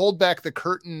you had pulled back the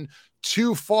curtain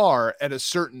too far at a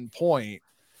certain point.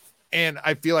 And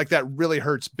I feel like that really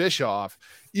hurts Bischoff,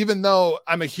 even though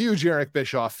I'm a huge Eric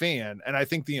Bischoff fan. And I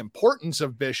think the importance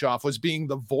of Bischoff was being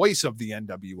the voice of the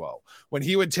NWO when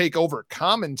he would take over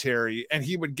commentary and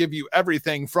he would give you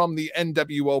everything from the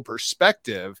NWO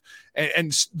perspective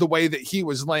and the way that he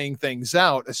was laying things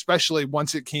out, especially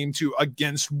once it came to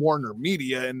against Warner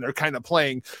Media. And they're kind of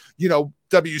playing,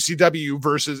 WCW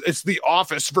versus it's The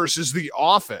Office versus The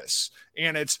Office,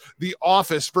 and it's The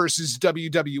Office versus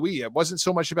WWE. It wasn't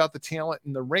so much about the talent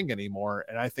in the ring anymore,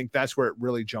 and I think that's where it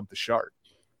really jumped the shark.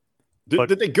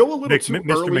 Did they go a little too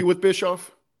early with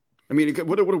Bischoff? I mean, it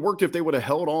would have worked if they would have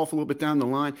held off a little bit down the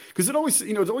line, because it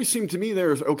always seemed to me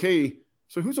there's okay.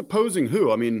 So who's opposing who?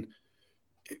 I mean,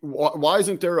 why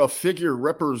isn't there a figure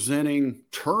representing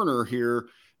Turner here?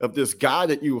 Of this guy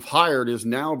that you've hired is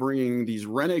now bringing these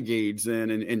renegades in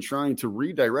and trying to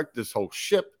redirect this whole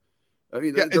ship. I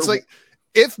mean, it's like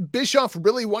if Bischoff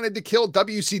really wanted to kill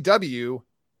WCW,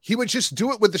 he would just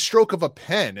do it with the stroke of a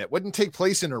pen. It wouldn't take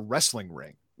place in a wrestling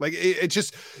ring. Like it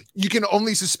just, you can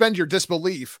only suspend your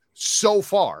disbelief so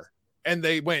far, and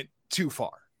they went too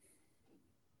far.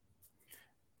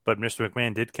 But Mr.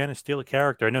 McMahon did kind of steal a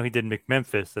character. I know he did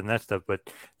McMemphis and that stuff, but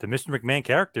the Mr. McMahon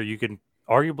character, you can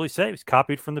arguably say it's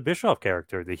copied from the Bischoff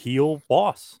character, the heel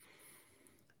boss.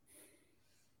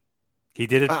 He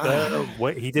did it.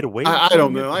 He did away. I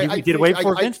don't know. He did away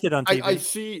before Vince did on TV. I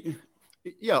see.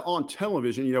 Yeah, on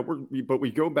television, but we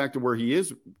go back to where he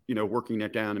is, working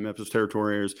that down in Memphis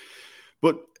territory areas.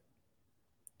 But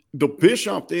the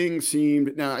Bischoff thing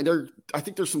seemed I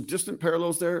think there's some distant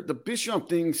parallels there. The Bischoff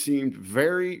thing seemed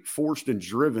very forced and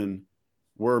driven,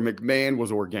 where McMahon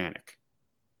was organic.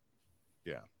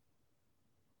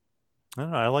 I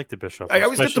don't know. I like the Bischoff. I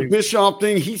always get the Bischoff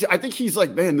thing. I think he's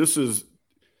like, man, this is.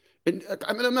 And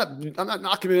I mean, I'm not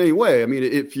knocking it in any way. I mean,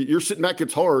 if you're sitting back,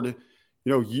 it's hard.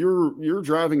 You're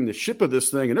driving the ship of this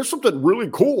thing, and there's something really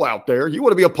cool out there. You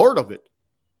want to be a part of it.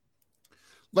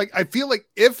 Like I feel like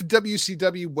if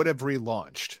WCW would have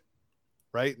relaunched,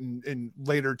 right in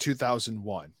later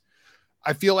 2001,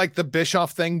 I feel like the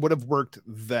Bischoff thing would have worked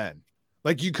then.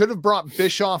 Like you could have brought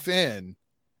Bischoff in.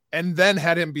 And then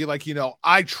had him be like,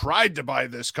 I tried to buy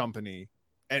this company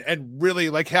and really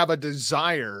like have a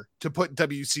desire to put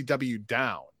WCW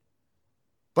down.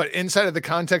 But inside of the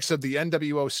context of the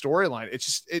NWO storyline,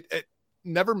 it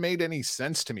never made any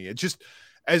sense to me. It just,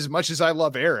 as much as I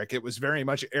love Eric, it was very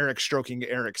much Eric stroking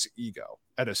Eric's ego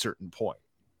at a certain point.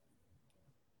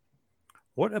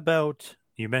 What about,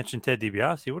 you mentioned Ted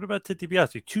DiBiase. What about Ted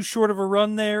DiBiase? Too short of a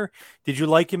run there? Did you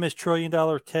like him as $1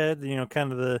 trillion Ted?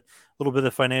 Kind of the little bit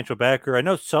of financial backer. I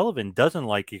know Sullivan doesn't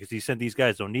like it because he said these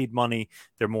guys don't need money.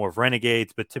 They're more of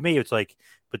renegades. But to me, it's like,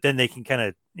 but then they can kind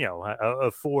of,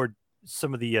 afford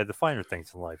some of the finer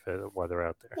things in life while they're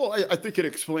out there. Well, I think it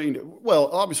explained,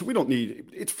 obviously we don't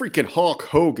need, it's freaking Hulk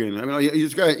Hogan. I mean,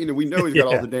 he's got, we know he's got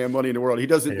all the damn money in the world. He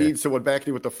doesn't need someone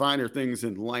backing with the finer things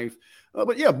in life.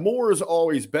 But yeah, more is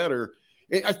always better.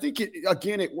 I think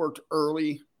it worked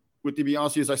early with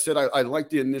DiBiase. As I said, I like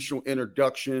the initial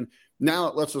introduction. Now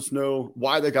it lets us know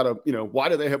why they got why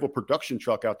do they have a production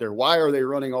truck out there? Why are they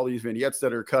running all these vignettes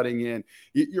that are cutting in?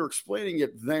 You're explaining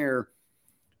it there.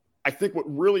 I think what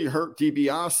really hurt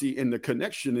DiBiase in the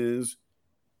connection is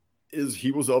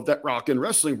he was of that rock and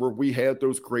wrestling where we had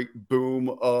those great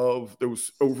boom of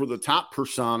those over the top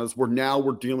personas where now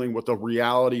we're dealing with a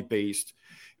reality based.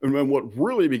 And then what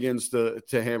really begins to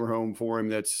hammer home for him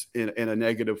that's in a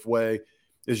negative way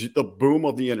is the boom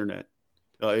of the internet.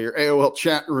 Your AOL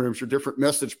chat rooms, your different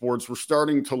message boards. We're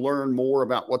starting to learn more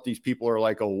about what these people are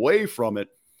like away from it.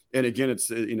 And again, it's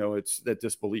that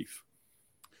disbelief.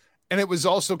 And it was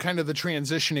also kind of the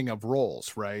transitioning of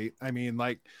roles, right? I mean,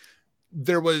 like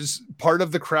there was part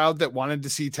of the crowd that wanted to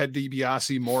see Ted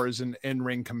DiBiase more as an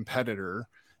in-ring competitor.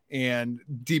 and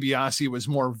DiBiase was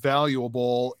more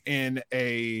valuable in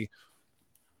a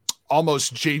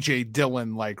almost J.J.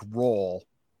 Dillon like role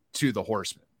to the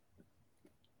Horsemen.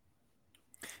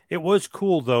 It was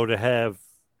cool though to have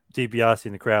DiBiase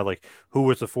in the crowd, like who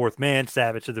was the fourth man.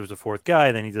 Savage said there was a fourth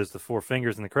guy, then he does the four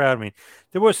fingers in the crowd. I mean,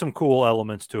 there was some cool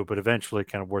elements to it, but eventually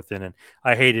kind of wore thin. And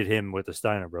I hated him with the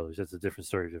Steiner brothers. That's a different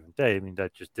story, a different day. I mean,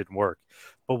 that just didn't work.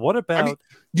 But what about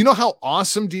you know how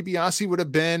awesome DiBiase would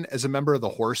have been as a member of the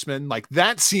Horsemen? Like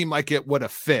that seemed like it would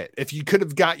have fit if you could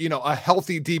have got, a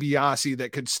healthy DiBiase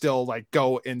that could still like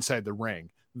go inside the ring.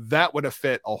 That would have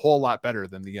fit a whole lot better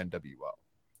than the NWO.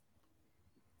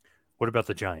 What about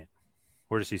the Giant?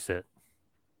 Where does he sit?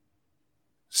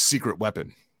 Secret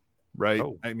weapon, right?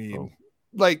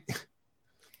 Like,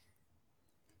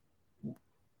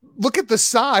 look at the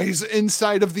size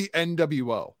inside of the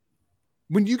NWO.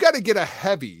 When you got to get a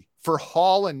heavy for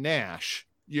Hall and Nash,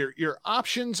 your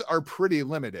options are pretty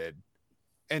limited.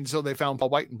 And so they found Paul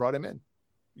White and brought him in,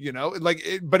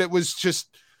 but it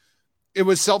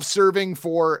was self-serving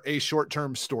for a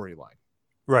short-term storyline.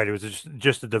 Right, it was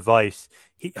just a device.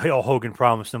 Hogan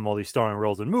promised him all these starring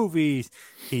roles in movies.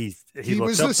 He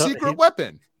was the secret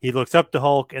weapon. He looks up to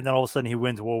Hulk, and then all of a sudden he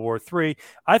wins World War III.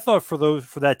 I thought for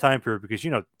that time period, because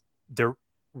they're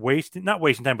not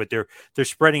wasting time, but they're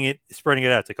spreading it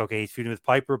out. It's like, okay, he's feuding with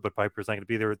Piper, but Piper's not going to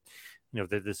be there.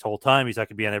 This whole time he's not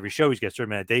going to be on every show. He's got a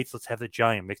certain amount of dates. Let's have the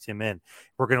Giant, mix him in.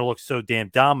 We're going to look so damn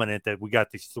dominant that we got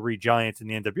these three giants in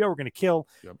the NWO. We're going to kill,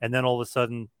 and then all of a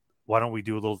sudden, why don't we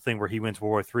do a little thing where he wins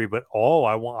World War III? But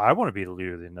I want to be the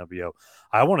leader of the NWO.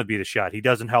 I want to be the shot. He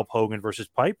doesn't help Hogan versus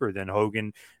Piper. Then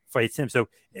Hogan fights him. So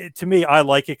to me, I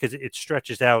like it because it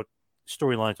stretches out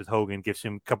storylines with Hogan, gives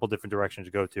him a couple different directions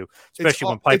to go to, especially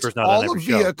when Piper's not on every show. It's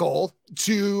all a vehicle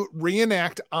to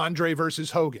reenact Andre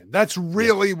versus Hogan. That's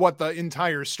really what the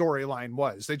entire storyline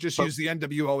was. They just used the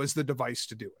NWO as the device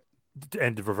to do it.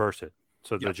 And to reverse it.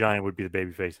 So the Giant would be the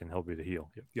babyface and he'll be the heel.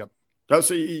 Yep.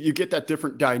 So you get that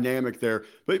different dynamic there.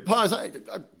 But Paz, I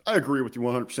agree with you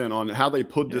 100% on how they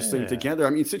put this thing together.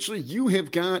 I mean, essentially, you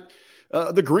have got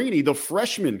the Greenie, the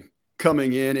freshman,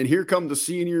 coming in, and here come the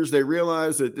seniors. They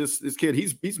realize that this kid,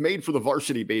 he's made for the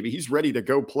varsity, baby. He's ready to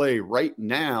go play right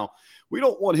now. We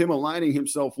don't want him aligning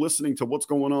himself, listening to what's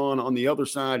going on the other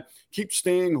side. Keep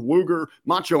Sting, Luger,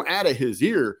 Macho out of his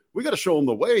ear. We got to show him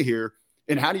the way here.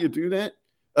 And how do you do that?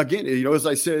 Again, as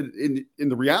I said, in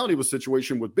the reality of a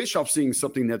situation with Bischoff seeing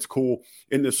something that's cool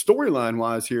in the storyline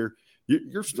wise here,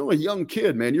 you're still a young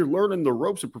kid, man. You're learning the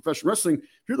ropes of professional wrestling.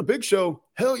 If you're the Big Show,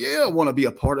 hell yeah, I want to be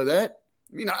a part of that.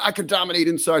 I mean, I can dominate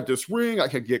inside this ring. I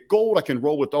can get gold. I can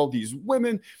roll with all these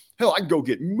women. Hell, I can go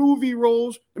get movie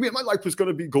roles. I mean, my life is going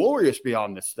to be glorious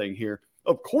beyond this thing here.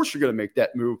 Of course you're going to make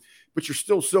that move, but you're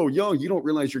still so young, you don't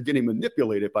realize you're getting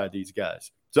manipulated by these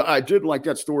guys. So I did like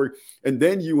that story. And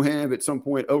then you have at some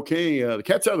point, okay, the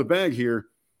cat's out of the bag here.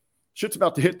 Shit's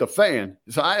about to hit the fan.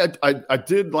 So I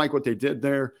did like what they did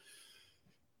there.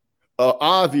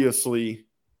 Obviously,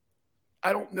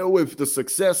 I don't know if the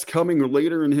success coming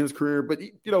later in his career, but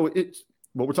it's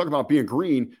what we're talking about being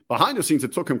green. Behind the scenes,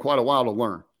 it took him quite a while to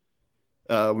learn.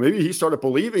 Maybe he started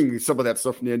believing some of that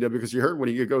stuff from the NWO because you heard when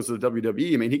he goes to the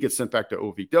WWE. I mean, he gets sent back to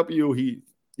OVW.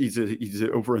 He's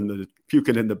over in the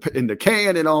puking in the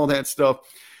can and all that stuff.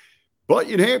 But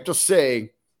you'd have to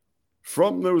say,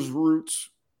 from those roots,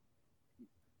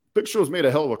 Big Show's made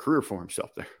a hell of a career for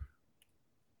himself there.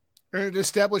 It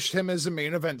established him as a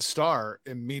main event star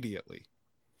immediately.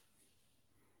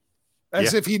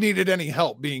 As if he needed any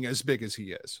help being as big as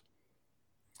he is.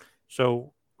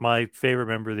 So my favorite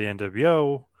member of the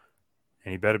NWO,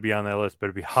 and he better be on that list,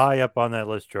 better be high up on that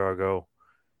list, Jargo.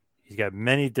 He's got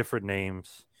many different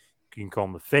names. You can call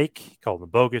him the fake, call him the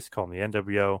bogus, call him the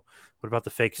NWO. What about the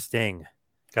fake Sting?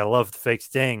 Gotta love the fake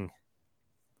Sting.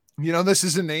 This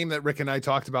is a name that Rick and I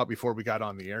talked about before we got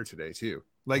on the air today, too.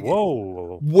 Like,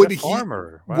 whoa,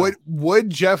 Farmer. Wow. Would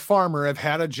Jeff Farmer have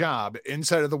had a job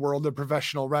inside of the world of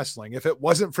professional wrestling if it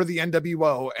wasn't for the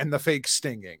NWO and the fake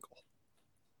Sting angle?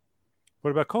 What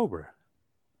about Cobra?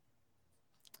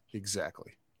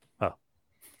 Exactly. Oh,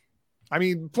 I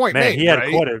mean, point made. He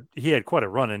had quite a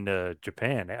run in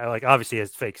Japan. Like, obviously, he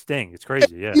has fake Sting. It's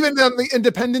crazy. Yeah. Even on the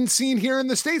independent scene here in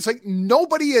the States, like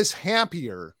nobody is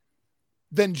happier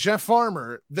than Jeff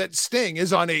Farmer that Sting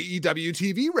is on AEW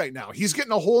TV right now. He's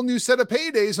getting a whole new set of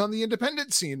paydays on the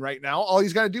independent scene right now. All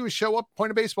he's got to do is show up,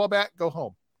 point a baseball bat, go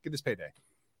home, get his payday.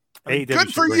 I mean,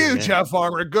 good for you, Jeff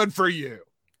Farmer. Good for you.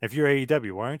 If you're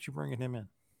AEW, why aren't you bringing him in?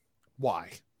 Why?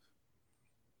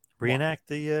 Reenact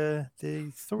the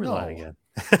storyline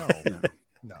again.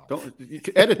 No. Don't you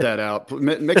can edit that out.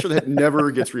 Make sure that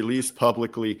never gets released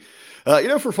publicly.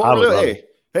 For Farmer, hey,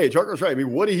 Hey, Jargo's right. I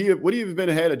mean, would he have been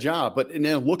had a job? But and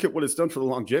then look at what it's done for the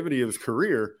longevity of his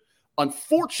career.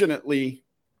 Unfortunately,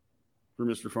 for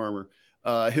Mr. Farmer,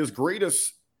 his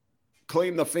greatest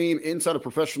claim to fame inside of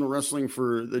professional wrestling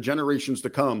for the generations to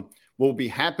come will be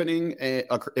happening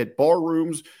at bar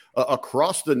rooms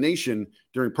across the nation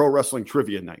during Pro Wrestling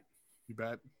Trivia Night. You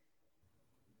bet.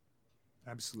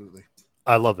 Absolutely.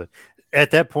 I love it.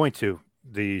 At that point, too,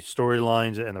 the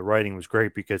storylines and the writing was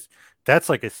great because that's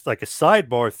like a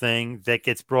sidebar thing that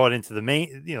gets brought into the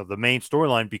main, the main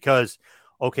storyline because,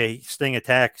 okay, Sting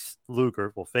attacks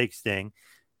Luger, well, fake Sting.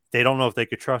 They don't know if they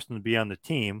could trust him to be on the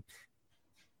team.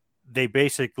 They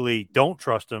basically don't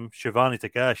trust him. Shivani's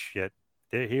like, ah, shit,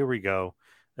 here we go.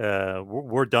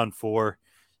 We're done for.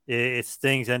 It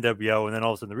Sting's NWO, and then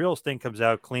all of a sudden the real Sting comes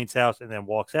out, cleans house, and then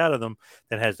walks out of them.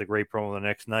 Then has the great promo the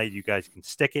next night. You guys can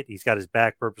stick it. He's got his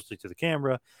back purposely to the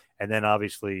camera, and then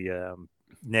obviously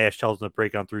Nash tells him to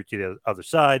break on through to the other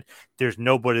side. There's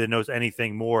nobody that knows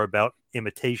anything more about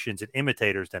imitations and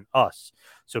imitators than us.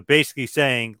 So basically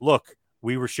saying, look,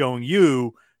 we were showing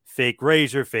you fake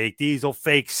Razor, fake Diesel,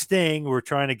 fake Sting. We're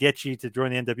trying to get you to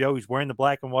join the NWO. He's wearing the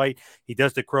black and white. He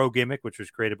does the crow gimmick, which was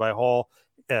created by Hall.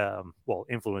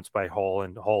 Influenced by Hall,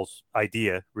 and Hall's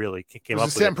idea really came up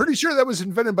with I'm pretty sure that was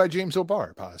invented by James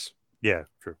O'Barr, Paz. Yeah,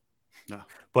 true. No.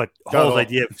 But Hall's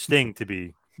idea of Sting to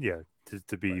be,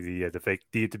 to be the fake,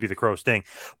 to be the crow Sting.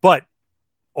 But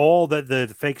all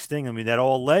the fake Sting, I mean, that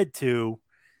all led to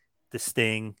the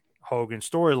Sting Hogan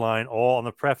storyline, all on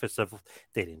the preface of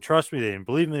they didn't trust me, they didn't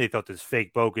believe me, they thought this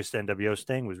fake bogus NWO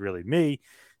Sting was really me.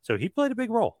 So he played a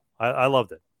big role. I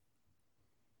loved it.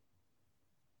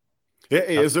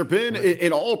 Has there been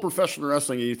in all professional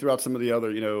wrestling? You threw out some of the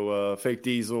other, fake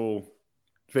Diesel,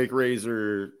 fake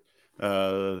Razor,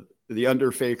 the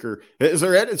Underfaker. Has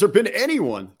there been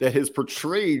anyone that has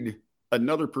portrayed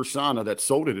another persona that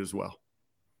sold it as well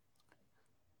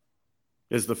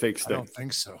as the fake Sting? I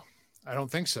don't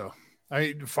think so.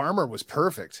 Farmer was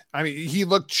perfect. I mean, he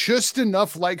looked just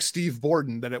enough like Steve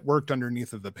Borden that it worked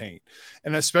underneath of the paint.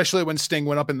 And especially when Sting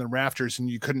went up in the rafters and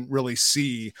you couldn't really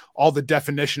see all the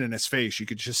definition in his face, you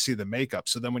could just see the makeup.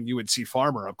 So then when you would see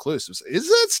Farmer up close, it was, is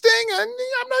that Sting?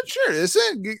 I'm not sure. Is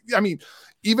it? I mean,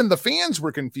 even the fans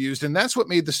were confused, and that's what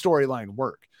made the storyline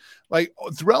work. Like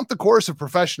throughout the course of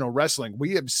professional wrestling,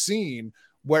 we have seen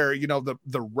where,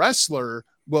 the wrestler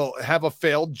will have a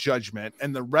failed judgment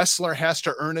and the wrestler has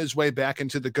to earn his way back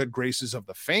into the good graces of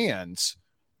the fans.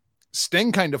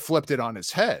 Sting kind of flipped it on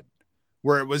his head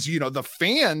where it was, the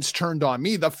fans turned on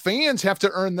me. The fans have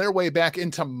to earn their way back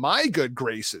into my good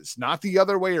graces, not the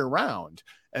other way around.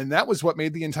 And that was what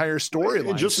made the entire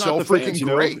storyline just so not the freaking fans,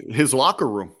 great. His locker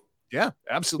room. Yeah,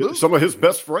 absolutely. Some of his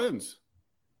best friends.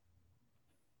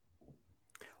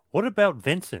 What about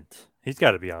Vincent? He's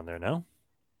got to be on there, no?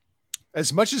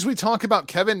 As much as we talk about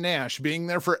Kevin Nash being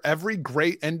there for every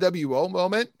great NWO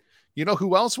moment, you know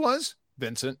who else was?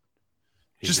 Vincent.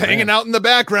 Just hanging out in the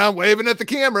background, waving at the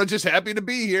camera, just happy to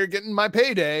be here, getting my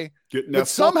payday. But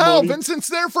somehow Vincent's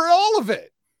there for all of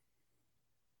it.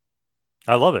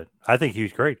 I love it. I think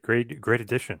he's great. Great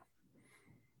addition.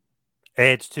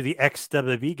 Adds to the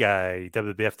ex-WWE guy,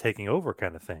 WWF taking over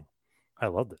kind of thing. I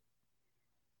loved it.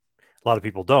 A lot of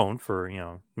people don't for,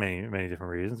 many, many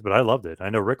different reasons, but I loved it. I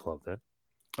know Rick loved it.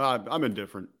 I'm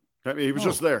indifferent. I mean, he was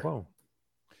just there. Whoa.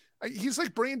 He's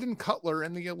like Brandon Cutler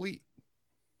in the Elite.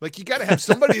 Like, you got to have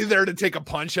somebody there to take a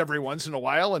punch every once in a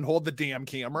while and hold the damn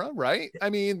camera, right? I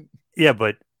mean. Yeah,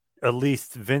 but at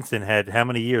least Vincent had how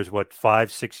many years?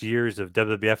 5-6 years of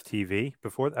WWF TV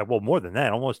before that? Well, more than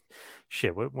that. Almost.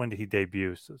 Shit. When did he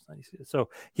debut? So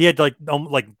he had like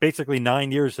basically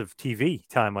 9 years of TV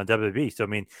time on WWE. So I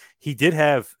mean, he did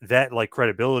have that like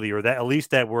credibility, or that at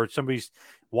least that where somebody's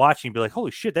watching, be like,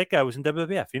 holy shit, that guy was in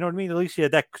WWF. You know what I mean? At least he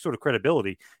had that sort of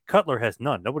credibility. Cutler has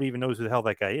none. Nobody even knows who the hell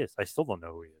that guy is. I still don't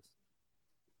know who he is.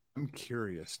 I'm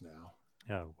curious now.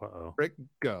 Yeah. Rick,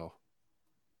 go.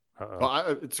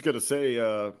 Well, it's going to say,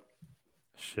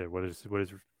 shit. What is he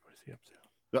up to?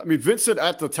 I mean, Vincent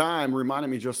at the time reminded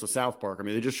me just of South Park. I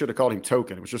mean, they just should have called him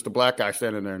Token. It was just a black guy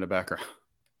standing there in the background.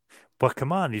 But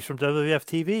come on, he's from WWF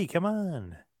TV. Come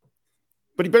on.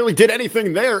 But he barely did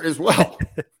anything there as well.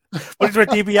 But he's with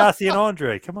DiBiase and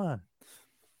Andre. Come on.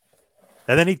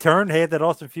 And then he turned, had that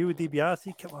awesome feud with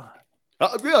DiBiase. Come on.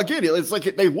 Again, it's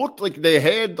like they looked like they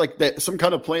had like that some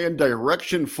kind of planned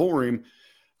direction for him.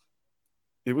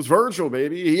 It was Virgil,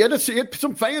 baby. He had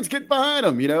some fans get behind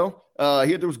him, He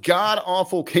had those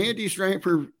god-awful candy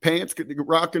striper pants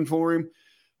rocking for him.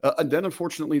 And then,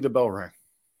 unfortunately, the bell rang.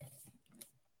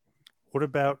 What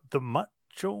about the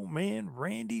Macho Man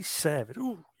Randy Savage?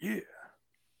 Ooh, yeah.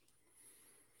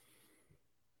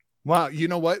 Wow, you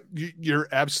know what? You're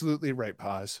absolutely right,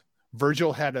 Paz.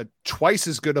 Virgil had a twice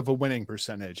as good of a winning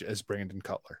percentage as Brandon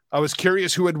Cutler. I was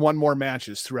curious who had won more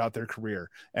matches throughout their career.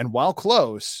 And while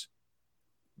close,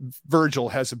 Virgil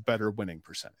has a better winning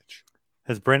percentage.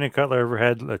 Has Brandon Cutler ever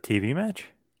had a TV match?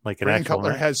 Like an Brandon actual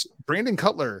Cutler match? Brandon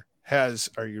Cutler has,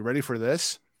 are you ready for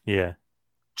this? Yeah.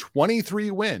 23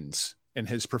 wins in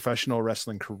his professional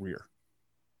wrestling career.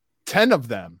 10 of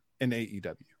them in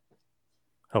AEW.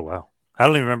 Oh, wow. I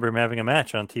don't even remember him having a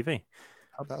match on TV.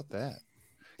 How about that?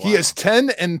 Wow. He is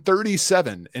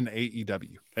 10-37 in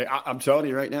AEW. Hey, I'm telling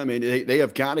you right now, man, they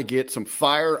have got to get some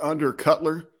fire under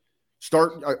Cutler.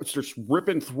 Start just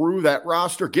ripping through that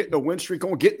roster, getting a win streak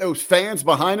going, getting those fans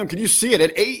behind him. Can you see it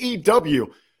at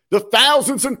AEW? The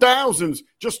thousands and thousands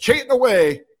just chanting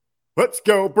away. Let's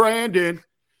go, Brandon.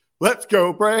 Let's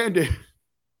go, Brandon.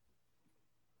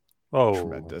 Oh,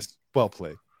 Tremendous. Well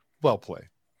played. Well played.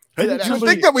 Hey, You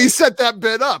think that we set that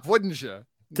bit up, wouldn't you?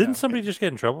 didn't somebody just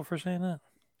get in trouble for saying that?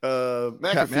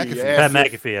 McAfee. Pat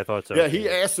McAfee, I thought so. Yeah, he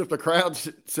asked if the crowd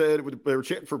said they were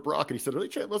chanting for Brock, and he said, "Are they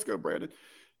chanting? Let's go, Brandon."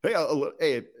 Hey,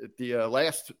 at the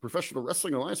last Professional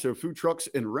Wrestling Alliance show, Food Trucks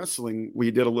and Wrestling,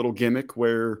 we did a little gimmick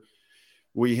where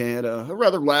we had a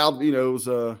rather loud, it was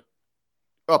a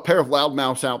pair of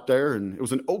loudmouths out there, and it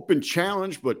was an open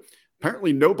challenge, but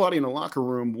apparently nobody in the locker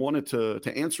room wanted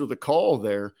to answer the call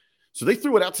there, so they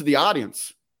threw it out to the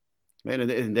audience, man,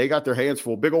 and they got their hands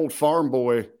full. Big old farm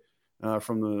boy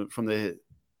from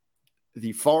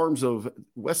the farms of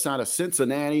west side of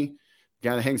Cincinnati.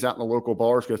 Guy that hangs out in the local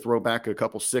bars, go throw back a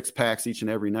couple 6-packs each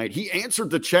and every night. He answered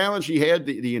the challenge. He had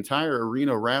the entire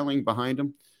arena rallying behind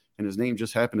him, and his name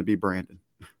just happened to be Brandon.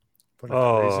 What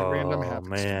a crazy random Man.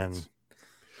 happenstance.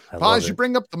 I love Paz, you it.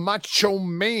 bring up the Macho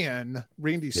Man,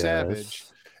 Randy Savage,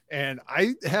 and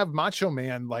I have Macho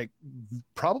Man like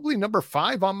probably number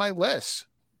 5 on my list.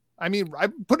 I mean, I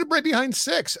put it right behind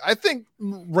 6. I think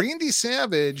Randy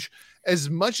Savage, as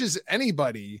much as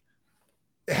anybody,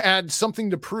 had something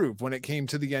to prove when it came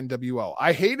to the NWO.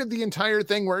 I hated the entire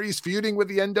thing where he's feuding with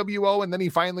the NWO and then he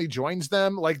finally joins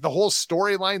them. Like the whole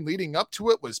storyline leading up to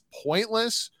it was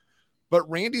pointless, but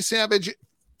Randy Savage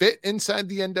fit inside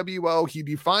the NWO. He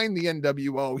defined the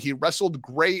NWO. He wrestled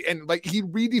great. And like he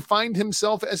redefined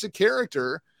himself as a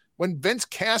character when Vince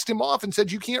cast him off and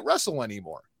said, you can't wrestle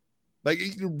anymore. Like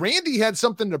Randy had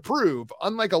something to prove,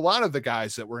 unlike a lot of the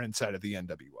guys that were inside of the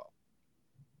NWO.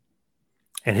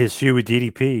 And his feud with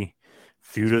DDP,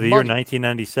 feud of the year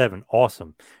 1997,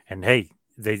 awesome. And hey,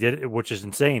 they did it, which is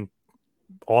insane.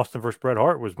 Austin versus Bret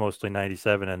Hart was mostly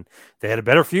 97, and they had a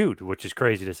better feud, which is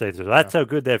crazy to say. So that's how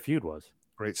good that feud was.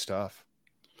 Great stuff.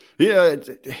 Yeah,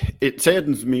 it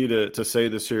saddens me to say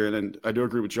this here, and I do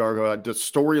agree with Jargo. The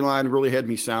storyline really had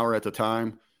me sour at the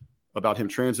time about him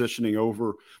transitioning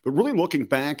over. But really looking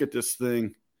back at this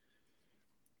thing,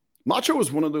 Macho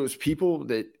was one of those people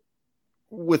that,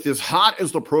 with as hot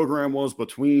as the program was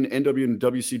between NW and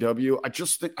WCW,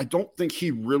 I don't think he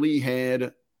really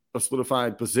had a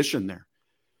solidified position there.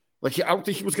 Like, I don't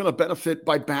think he was going to benefit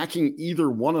by backing either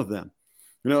one of them.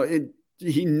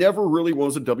 He never really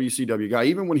was a WCW guy,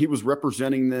 even when he was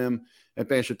representing them at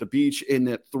Bash at the Beach in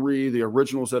that 3, the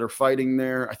originals that are fighting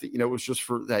there. I think, it was just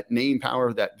for that name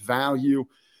power, that value.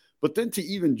 But then to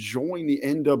even join the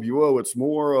NWO, it's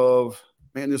more of,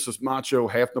 man, this is Macho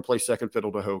having to play second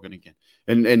fiddle to Hogan again.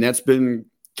 And that's been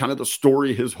kind of the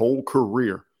story his whole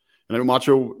career. And I know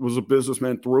Macho was a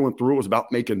businessman through and through. It was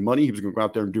about making money. He was going to go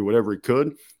out there and do whatever he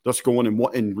could. Thus going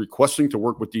and requesting to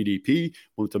work with DDP,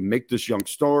 wanted to make this young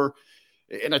star.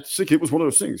 And I think it was one of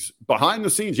those things. Behind the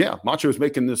scenes, yeah, Macho is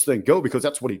making this thing go because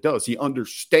that's what he does. He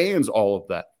understands all of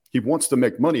that. He wants to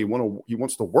make money. He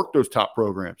wants to work those top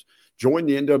programs. Join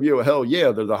the NWO. Hell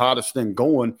yeah, they're the hottest thing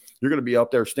going. You're going to be out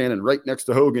there standing right next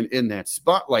to Hogan in that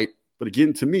spotlight. But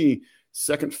again, to me,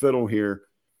 second fiddle here.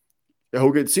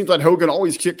 Hogan, it seems like Hogan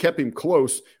always kept him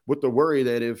close with the worry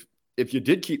that if you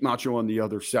did keep Macho on the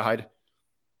other side,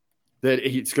 that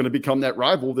it's going to become that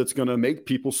rival that's going to make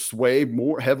people sway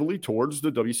more heavily towards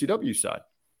the WCW side.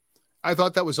 I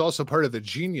thought that was also part of the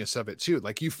genius of it too.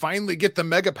 Like you finally get the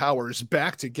mega powers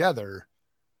back together,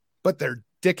 but they're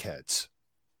dickheads.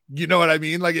 You know what I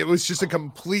mean? Like it was just a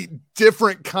complete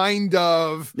different kind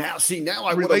of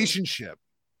relationship.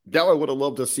 Now I would have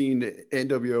loved to have seen the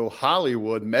NWO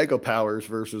Hollywood mega powers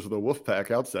versus the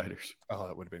Wolfpack Outsiders. Oh,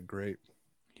 that would have been great.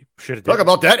 Talk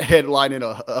about that headline in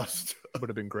a would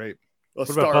have been great. What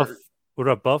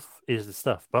about Buff is the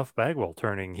stuff? Buff Bagwell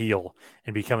turning heel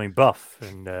and becoming Buff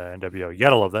in NWO. You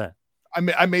gotta love that.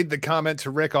 I made the comment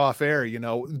to Rick off air.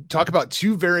 Talk about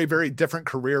 2 very, very different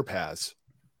career paths.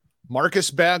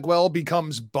 Marcus Bagwell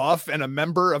becomes buff and a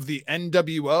member of the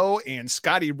NWO, and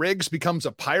Scotty Riggs becomes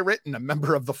a pirate and a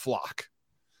member of the Flock.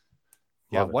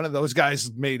 Yeah, one of those guys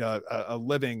made a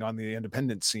living on the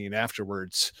independent scene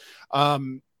afterwards.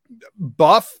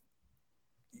 Buff,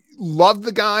 love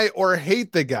the guy or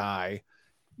hate the guy,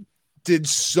 did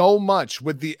so much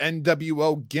with the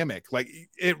NWO gimmick. Like,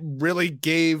 it really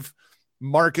gave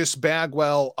Marcus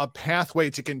Bagwell a pathway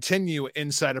to continue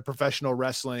inside of professional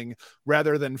wrestling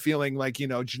rather than feeling like,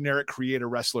 generic creator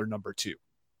wrestler number 2.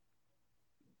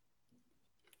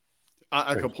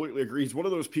 I completely agree. He's one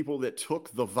of those people that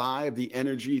took the vibe, the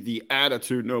energy, the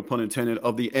attitude, no pun intended,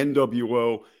 of the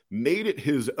NWO, made it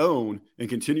his own, and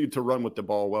continued to run with the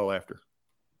ball well after.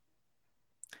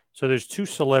 So there's 2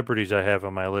 celebrities I have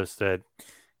on my list that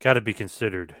got to be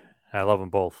considered. I love them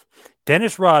both.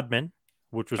 Dennis Rodman,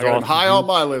 which was awesome. High on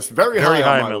my list. Very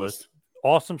high on my list.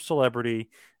 Awesome celebrity.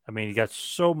 I mean, he got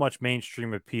so much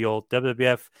mainstream appeal.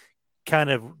 WWF kind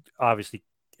of obviously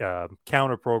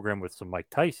counter program with some Mike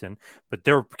Tyson, but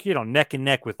they're neck and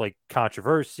neck with like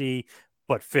controversy,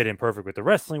 but fit in perfect with the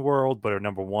wrestling world, but are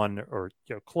number one or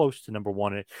close to number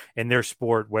one in their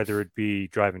sport, whether it be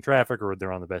driving traffic or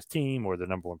they're on the best team or the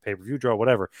number one pay-per-view draw,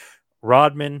 whatever.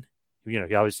 Rodman,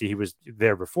 he was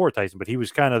there before Tyson, but he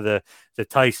was kind of the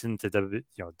Tyson to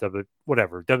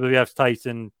WWF's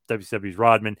Tyson, WCW's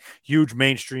Rodman, huge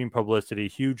mainstream publicity,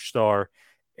 huge star.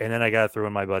 And then I got to throw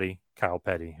in my buddy Kyle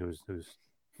Petty, who's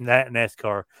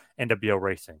NASCAR, NWO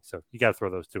racing. So you got to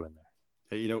throw those 2 in there.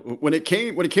 When it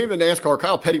came to NASCAR,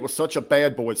 Kyle Petty was such a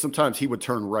bad boy. Sometimes he would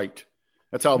turn right.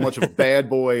 That's how much of a bad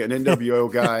boy, an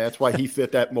NWO guy. That's why he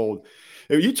fit that mold.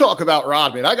 If you talk about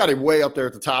Rodman, I got him way up there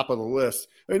at the top of the list.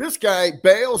 I mean, this guy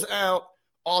bails out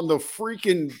on the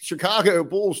freaking Chicago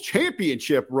Bulls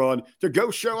championship run to go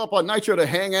show up on Nitro to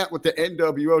hang out with the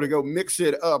NWO, to go mix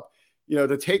it up,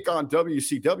 to take on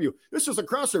WCW. This is a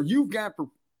crossover. You've got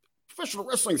professional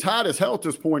wrestling's hot as hell at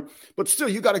this point, but still,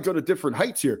 you got to go to different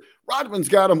heights here. Rodman's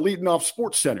got him leading off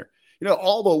Sports Center.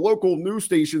 All the local news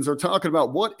stations are talking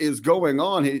about what is going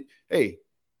on. It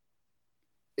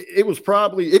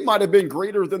might have been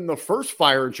greater than the first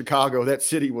fire in Chicago. That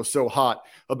city was so hot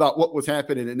about what was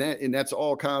happening, and that's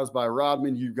all caused by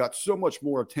Rodman. You've got so much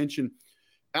more attention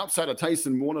outside of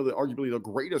Tyson, one of arguably the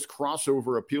greatest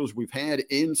crossover appeals we've had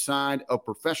inside of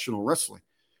professional wrestling.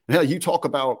 Now, you talk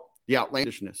about the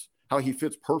outlandishness, how he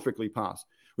fits perfectly past.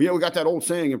 We got that old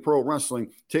saying in pro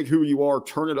wrestling, take who you are,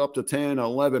 turn it up to 10,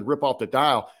 11, rip off the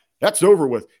dial. That's over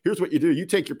with. Here's what you do. You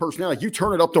take your personality, you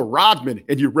turn it up to Rodman,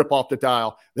 and you rip off the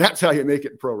dial. That's how you make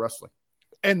it in pro wrestling.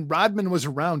 And Rodman was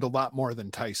around a lot more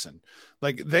than Tyson.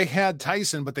 Like, they had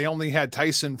Tyson, but they only had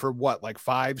Tyson for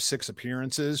 5-6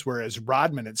 appearances, whereas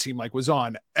Rodman, it seemed like, was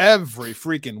on every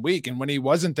freaking week. And when he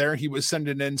wasn't there, he was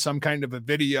sending in some kind of a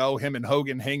video, him and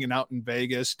Hogan hanging out in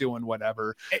Vegas, doing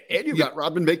whatever. And you got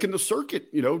Rodman making the circuit,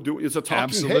 is a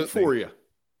talking head for you.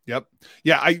 Yep.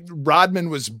 Yeah. Rodman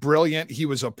was brilliant. He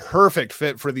was a perfect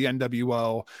fit for the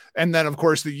NWO. And then, of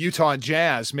course, the Utah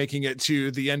Jazz making it to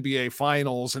the NBA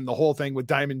Finals and the whole thing with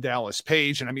Diamond Dallas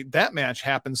Page. And I mean, that match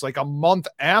happens like a month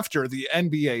after the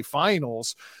NBA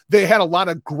Finals. They had a lot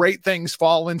of great things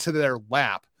fall into their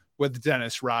lap with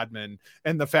Dennis Rodman,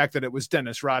 and the fact that it was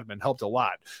Dennis Rodman helped a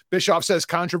lot. Bischoff says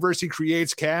controversy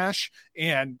creates cash,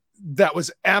 and that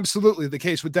was absolutely the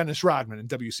case with Dennis Rodman in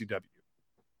WCW.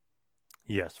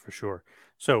 Yes, for sure.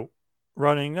 So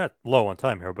running not low on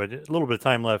time here, but a little bit of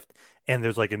time left, and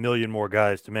there's like a million more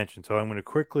guys to mention. So I'm going to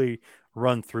quickly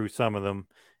run through some of them.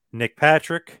 Nick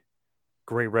Patrick,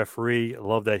 great referee.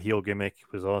 Love that heel gimmick.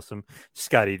 It was awesome.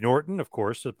 Scotty Norton, of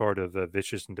course, a part of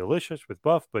Vicious and Delicious with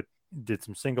Buff, but did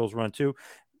some singles run too.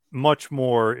 Much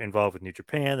more involved with New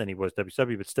Japan than he was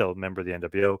WCW, but still a member of the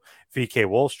NWO. VK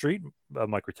Wall Street,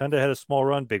 Mike Rotunda had a small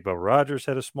run. Big Bubba Rogers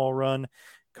had a small run.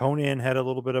 Conan had a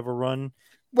little bit of a run.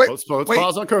 Let's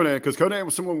pause on Conan, because Conan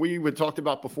was someone we had talked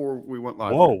about before we went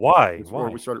live. Whoa, why? Before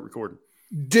we started recording.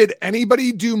 Did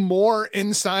anybody do more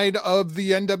inside of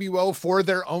the NWO for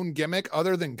their own gimmick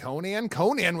other than Conan?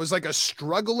 Conan was like a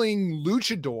struggling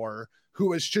luchador who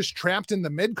was just trapped in the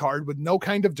mid card with no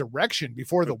kind of direction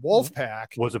before the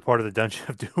Wolfpack. Was a part of the Dungeon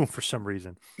of Doom for some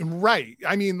reason. Right.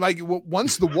 I mean, like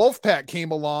once the Wolfpack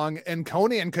came along and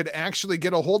Conan could actually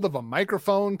get a hold of a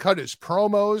microphone, cut his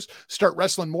promos, start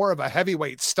wrestling more of a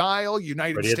heavyweight style,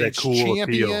 United States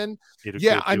champion.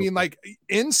 Yeah. I mean, like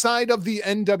inside of the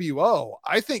NWO,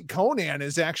 I think Conan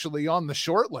is actually on the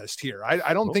short list here.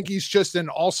 I don't think he's just an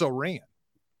also ran.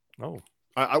 Oh,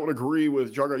 I would agree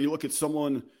with Jargo. You look at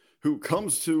someone who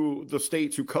comes to the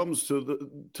States, who comes to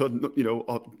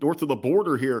north of the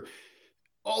border here,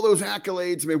 all those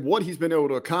accolades, I mean, what he's been able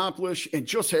to accomplish, and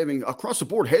just having across the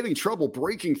board, having trouble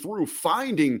breaking through,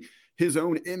 finding his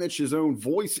own image, his own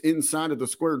voice inside of the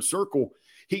squared circle.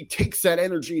 He takes that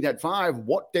energy, that vibe,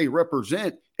 what they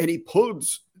represent, and he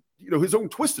puts, his own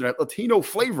twist in that Latino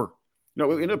flavor. We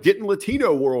ended up getting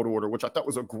Latino World Order, which I thought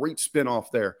was a great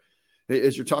spinoff there.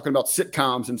 As you're talking about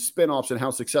sitcoms and spinoffs and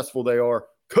how successful they are,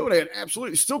 Konnan,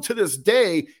 absolutely. Still to this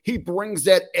day, he brings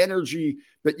that energy,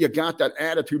 that you got that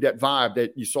attitude, that vibe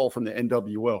that you saw from the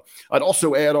NWO. I'd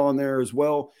also add on there as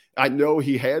well, I know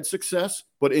he had success,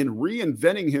 but in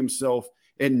reinventing himself,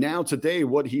 and now today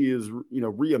what he is,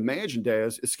 reimagined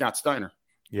as is Scott Steiner.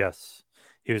 Yes.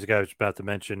 He was the guy I was about to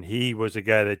mention. He was a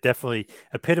guy that definitely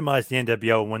epitomized the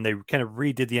NWO when they kind of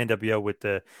redid the NWO with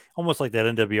almost like that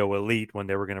NWO Elite when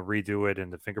they were going to redo it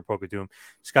and the finger poke of doom.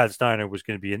 Scott Steiner was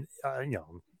going to be in,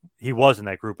 he was in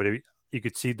that group, but you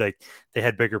could see like they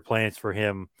had bigger plans for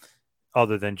him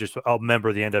other than just a member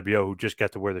of the NWO who just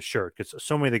got to wear the shirt. Because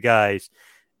so many of the guys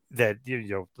that,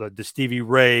 the Stevie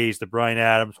Rays, the Bryan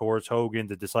Adams, Horace Hogan,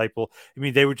 the Disciple, I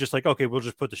mean, they were just like, okay, we'll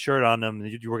just put the shirt on them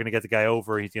and we're going to get the guy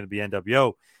over. He's going to be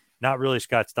NWO. Not really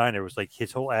Scott Steiner. It was like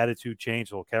his whole attitude changed,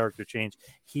 his whole character changed.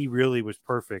 He really was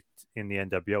perfect in the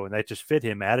NWO, and that just fit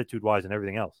him attitude-wise and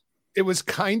everything else. It was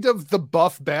kind of the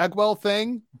Buff Bagwell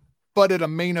thing, but at a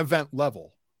main event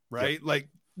level, right? Yep. Like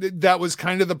that was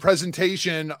kind of the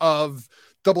presentation of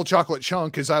Double Chocolate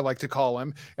Chunk, as I like to call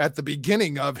him, at the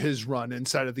beginning of his run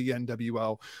inside of the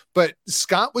NWO. But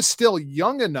Scott was still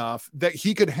young enough that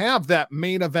he could have that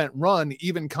main event run,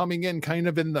 even coming in kind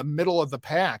of in the middle of the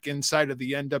pack inside of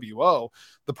the NWO.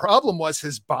 The problem was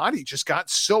his body just got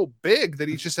so big that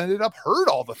he just ended up hurt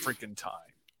all the freaking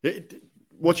time.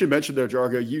 What you mentioned there,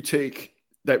 Jargo, you take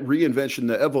that reinvention,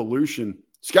 the evolution.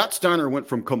 Scott Steiner went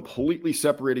from completely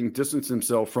distance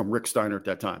himself from Rick Steiner at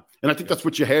that time. And I think that's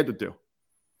what you had to do.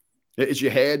 Is you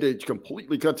had to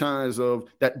completely cut ties of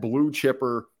that blue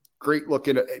chipper, great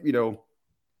looking,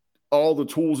 all the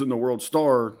tools in the world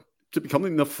star to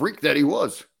becoming the freak that he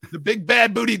was. The big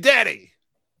bad booty daddy.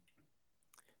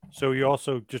 So you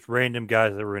also just random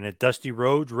guys that were in it. Dusty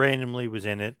Rhodes randomly was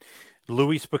in it.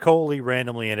 Louis Spicoli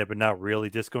randomly in it, but not really.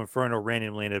 Disco Inferno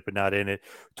randomly in it, but not in it.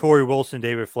 Torrie Wilson,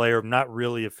 David Flair, not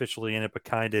really officially in it, but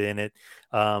kind of in it.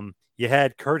 You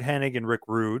had Kurt Hennig and Rick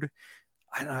Rude.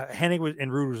 Hennig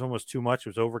and Rude was almost too much. It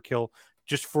was overkill.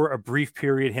 Just for a brief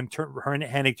period,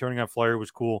 Hennig turning on Flair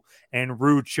was cool, and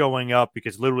Rude showing up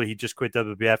because literally he just quit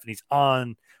WWF and he's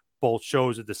on both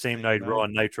shows at the same night, Raw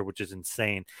and Nitro, which is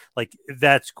insane. Like,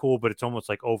 that's cool, but it's almost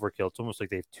like overkill. It's almost like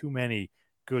they have too many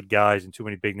good guys and too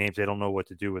many big names. They don't know what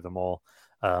to do with them all.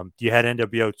 You had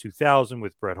NWO 2000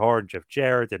 with Bret Hart and Jeff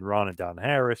Jarrett and Ron and Don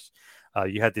Harris.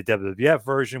 You had the WWF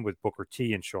version with Booker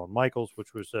T and Shawn Michaels,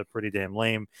 which was pretty damn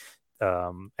lame.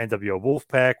 NWO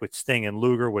Wolfpack with Sting and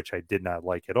Luger, which I did not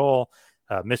like at all.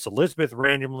 Miss Elizabeth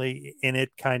randomly in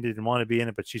it, kind of didn't want to be in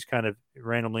it, but she's kind of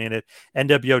randomly in it.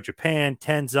 NWO Japan,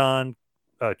 Tenzan,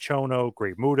 Chono,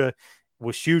 Great Muta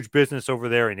was huge business over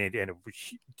there, and it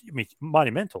was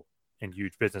monumental and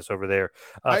huge business over there.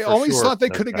 I always thought they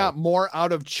could have got more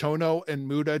out of Chono and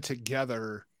Muta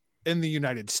together in the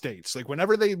United States. Like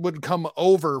whenever they would come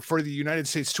over for the United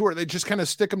States tour, they just kind of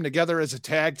stick them together as a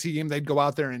tag team. They'd go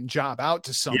out there and job out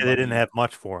to somebody. Yeah, they didn't have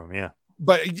much for them. Yeah.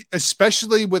 But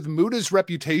especially with Muta's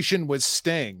reputation with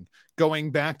Sting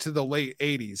going back to the late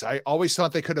 80s, I always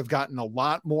thought they could have gotten a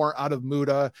lot more out of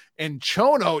Muta. And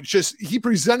Chono, he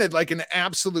presented like an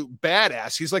absolute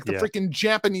badass. He's like the freaking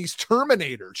Japanese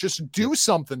Terminator. Just do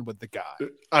something with the guy.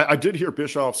 I did hear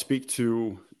Bischoff speak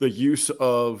to the use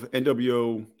of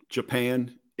NWO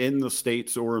Japan in the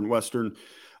States or in Western.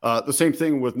 The same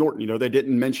thing with Norton. They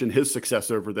didn't mention his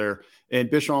success over there. And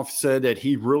Bischoff said that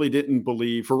he really didn't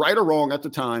believe, for right or wrong at the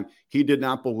time, he did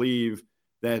not believe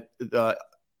that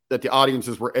that the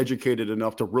audiences were educated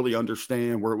enough to really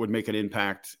understand where it would make an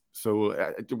impact. So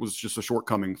it was just a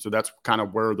shortcoming. So that's kind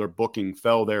of where their booking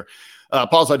fell there.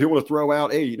 Pause, I do want to throw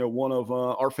out, one of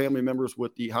our family members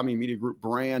with the Hami Media Group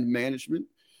brand management,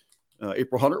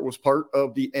 April Hunter, was part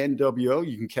of the NWO.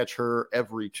 You can catch her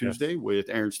every Tuesday with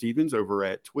Aaron Stevens over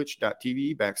at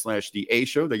twitch.tv/the A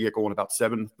Show. They get going about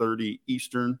 7:30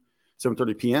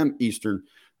 p.m. Eastern.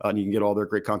 And you can get all their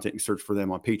great content and search for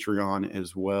them on Patreon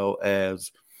as well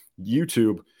as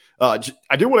YouTube. I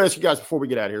do want to ask you guys before we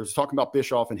get out of here, I was talking about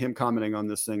Bischoff and him commenting on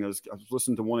this thing. I was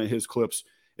listening to one of his clips,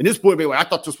 and this blew me away. I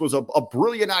thought this was a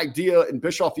brilliant idea, and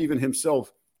Bischoff even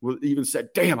himself even said,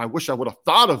 damn, I wish I would have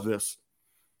thought of this.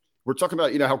 We're talking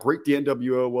about, how great the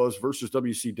NWO was versus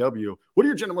WCW. What are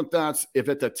your gentlemen thoughts if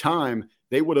at the time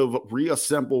they would have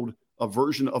reassembled a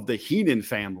version of the Heenan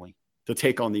family to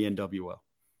take on the NWO?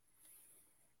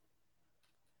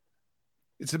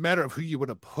 It's a matter of who you would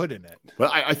have put in it.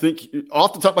 Well, I think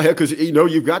off the top of my head, because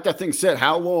you've got that thing set.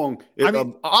 How long?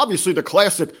 Obviously, the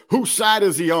classic. Whose side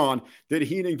is he on? Did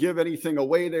Heenan give anything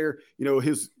away there?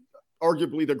 His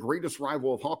arguably the greatest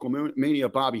rival of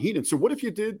Hulkamania, Bobby Heenan. So what if you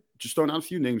did just throwing out a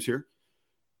few names here?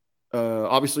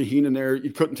 Obviously, Heenan there.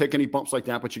 You couldn't take any bumps like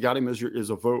that, but you got him as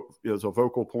a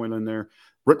vocal point in there.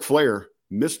 Ric Flair,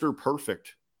 Mr.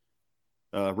 Perfect.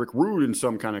 Rick Rude in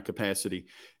some kind of capacity.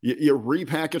 You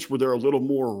repackage where they're a little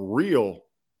more real,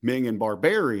 Ming and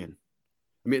Barbarian.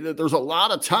 I mean, there's a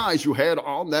lot of ties you had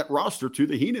on that roster to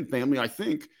the Heenan family, I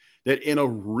think, that in a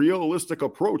realistic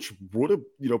approach would have,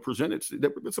 presented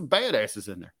some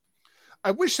badasses in there. I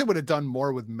wish they would have done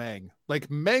more with Meng. Like,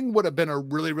 Meng would have been a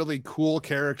really, really cool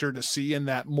character to see in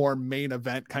that more main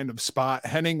event kind of spot.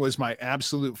 Hennig was my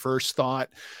absolute first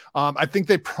thought. I think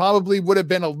they probably would have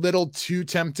been a little too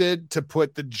tempted to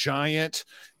put the Giant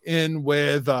in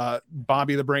with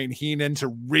Bobby the Brain Heenan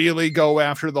to really go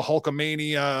after the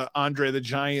Hulkamania Andre the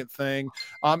Giant thing.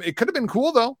 It could have been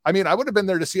cool though. I mean, I would have been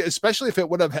there to see it, especially if it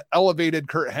would have elevated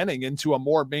Curt Hennig into a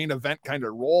more main event kind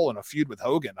of role in a feud with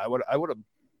Hogan. I would have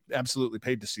absolutely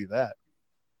paid to see that.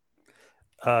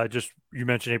 Just you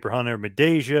mentioned April Hunter,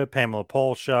 Medeja, Pamela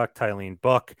Paulshock, Tylene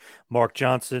Buck, Mark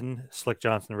Johnson, Slick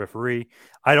Johnson, the referee.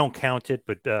 I don't count it,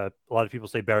 but a lot of people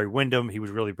say Barry Windham. He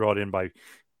was really brought in by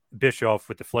Bischoff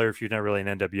with the Flair feud, not really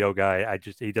an NWO guy.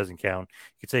 He doesn't count.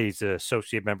 You could say he's an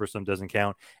associate member, some doesn't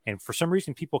count. And for some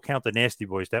reason, people count the Nasty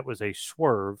Boys. That was a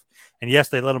swerve. And yes,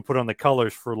 they let him put on the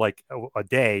colors for like a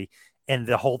day. And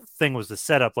the whole thing was the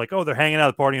setup, like, oh, they're hanging out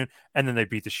at the party, and then they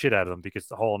beat the shit out of them because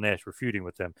the Hall and Nash were feuding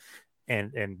with them,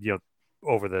 and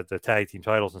over the tag team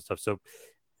titles and stuff. So,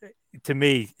 to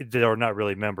me, they are not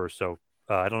really members. So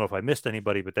I don't know if I missed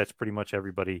anybody, but that's pretty much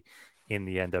everybody in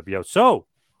the NWO. So,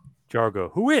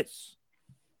 Jargo, who is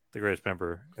the greatest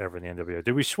member ever in the NWO?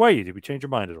 Did we sway you? Did we change your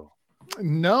mind at all?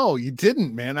 No, you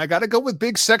didn't, man. I got to go with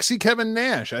big, sexy Kevin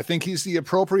Nash. I think he's the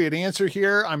appropriate answer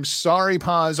here. I'm sorry,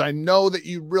 Paz. I know that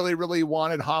you really, really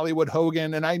wanted Hollywood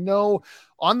Hogan. And I know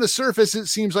on the surface, it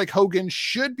seems like Hogan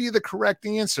should be the correct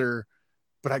answer,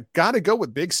 but I got to go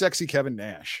with big, sexy Kevin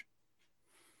Nash.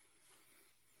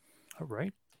 All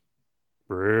right.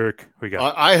 Rick, we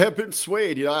got. I have been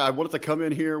swayed. I wanted to come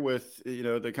in here with,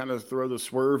 they kind of throw the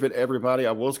swerve at everybody.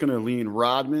 I was going to lean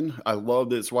Rodman. I love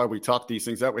this. Why we talk these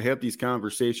things out. We have these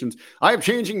conversations. I am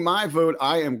changing my vote.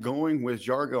 I am going with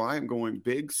Jargo. I am going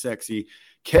big, sexy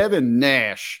Kevin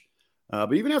Nash.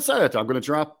 But even outside of that, I'm going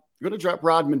to drop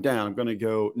Rodman down. I'm going to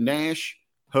go Nash,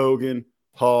 Hogan,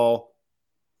 Hall,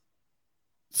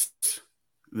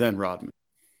 then Rodman.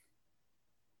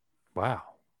 Wow.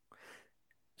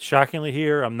 Shockingly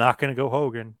here, I'm not going to go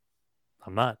Hogan.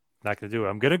 I'm not going to do it.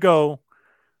 I'm going to go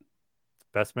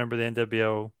best member of the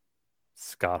NWO,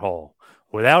 Scott Hall.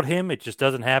 Without him, it just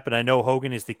doesn't happen. I know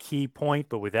Hogan is the key point,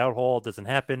 but without Hall, it doesn't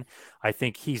happen. I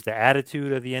think he's the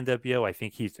attitude of the NWO. I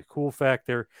think he's the cool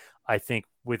factor. I think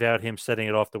without him setting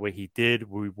it off the way he did,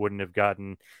 we wouldn't have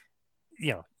gotten,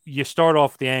 you start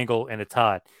off the angle and it's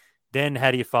hot. Then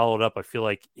how do you follow it up? I feel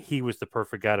like he was the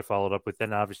perfect guy to follow it up with.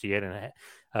 Then obviously you had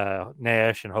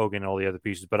Nash and Hogan and all the other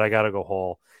pieces, but I got to go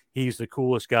Hall. He's the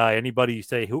coolest guy. Anybody you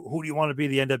say, who do you want to be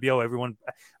the NWO? Everyone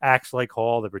acts like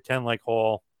Hall. They pretend like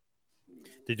Hall.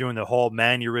 They're doing the Hall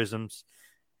mannerisms.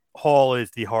 Hall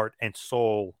is the heart and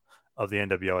soul of the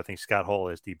NWO. I think Scott Hall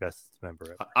is the best member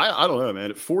ever. I don't know,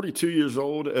 man. At 42 years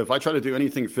old, if I try to do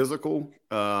anything physical,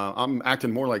 I'm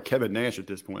acting more like Kevin Nash at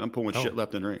this point. I'm pulling shit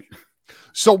left and right.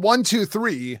 So 1, 2,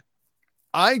 3,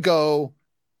 I go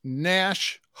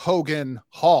Nash, Hogan,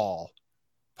 Hall.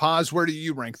 Paz, where do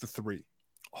you rank the three?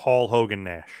 Hall, Hogan,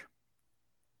 Nash.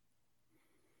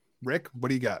 Rick, what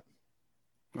do you got?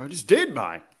 I just did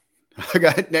mine. I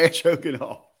got Nash, Hogan,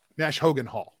 Hall. Nash, Hogan,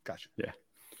 Hall. Gotcha. Yeah.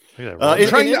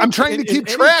 I'm trying to keep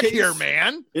track here,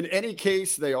 man. In any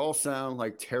case, they all sound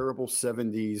like terrible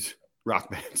 70s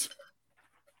rock bands.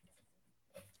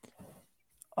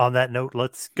 On that note,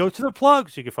 let's go to the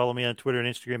plugs. You can follow me on Twitter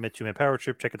and Instagram at 2Man Power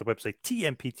Trip. Check out the website,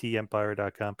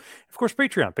 tmptempire.com. Of course,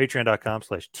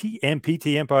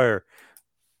 patreon.com/tmptempire.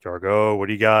 Jargo, what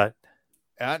do you got?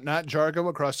 At Not Jargo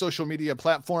across social media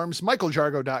platforms,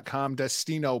 michaeljargo.com,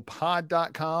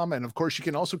 destinopod.com. And of course, you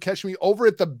can also catch me over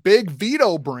at the Big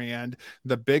Vito brand,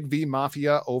 the Big V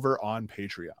Mafia, over on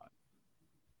Patreon.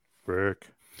 Rick.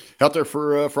 Out there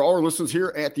for all our listeners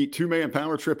here at the 2Man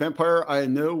Power Trip Empire. I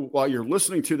know while you're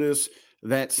listening to this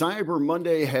that Cyber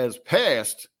Monday has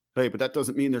passed. Hey, but that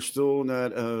doesn't mean there's still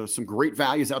not some great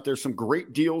values out there, some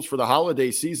great deals for the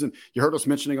holiday season. You heard us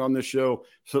mentioning on this show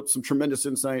some tremendous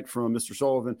insight from Mr.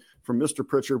 Sullivan, from Mr.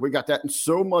 Pritchard. We got that and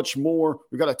so much more.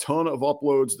 We got a ton of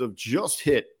uploads that have just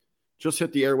hit just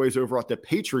hit the airways over at the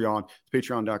Patreon,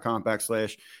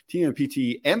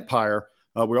 patreon.com/TMPT Empire.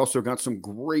 We also got some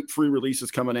great free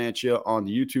releases coming at you on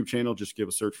the YouTube channel. Just give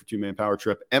a search for 2-Man Power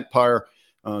Trip Empire.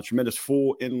 Tremendous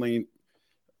full in-lane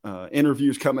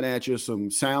interviews coming at you,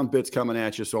 some sound bits coming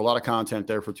at you. So a lot of content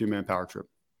there for 2-Man Power Trip.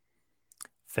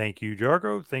 Thank you,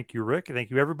 Jargo. Thank you, Rick. Thank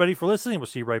you, everybody, for listening. We'll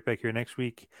see you right back here next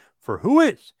week for Who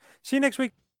Is. See you next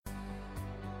week.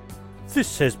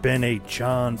 This has been a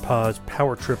John Paz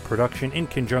Power Trip production in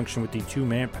conjunction with the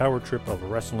 2-Man Power Trip of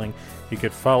Wrestling. You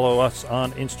could follow us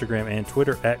on Instagram and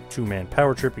Twitter at 2-Man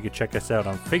Power Trip. You could check us out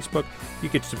on Facebook. You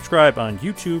could subscribe on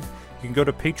YouTube. You can go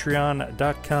to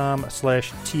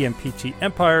patreon.com/TMPT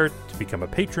Empire to become a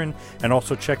patron, and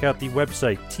also check out the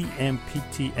website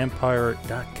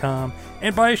tmptempire.com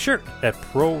and buy a shirt at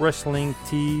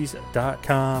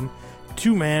prowrestlingtees.com.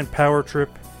 2-Man Power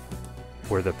Trip,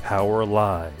 where the power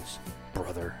lies,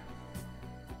 brother.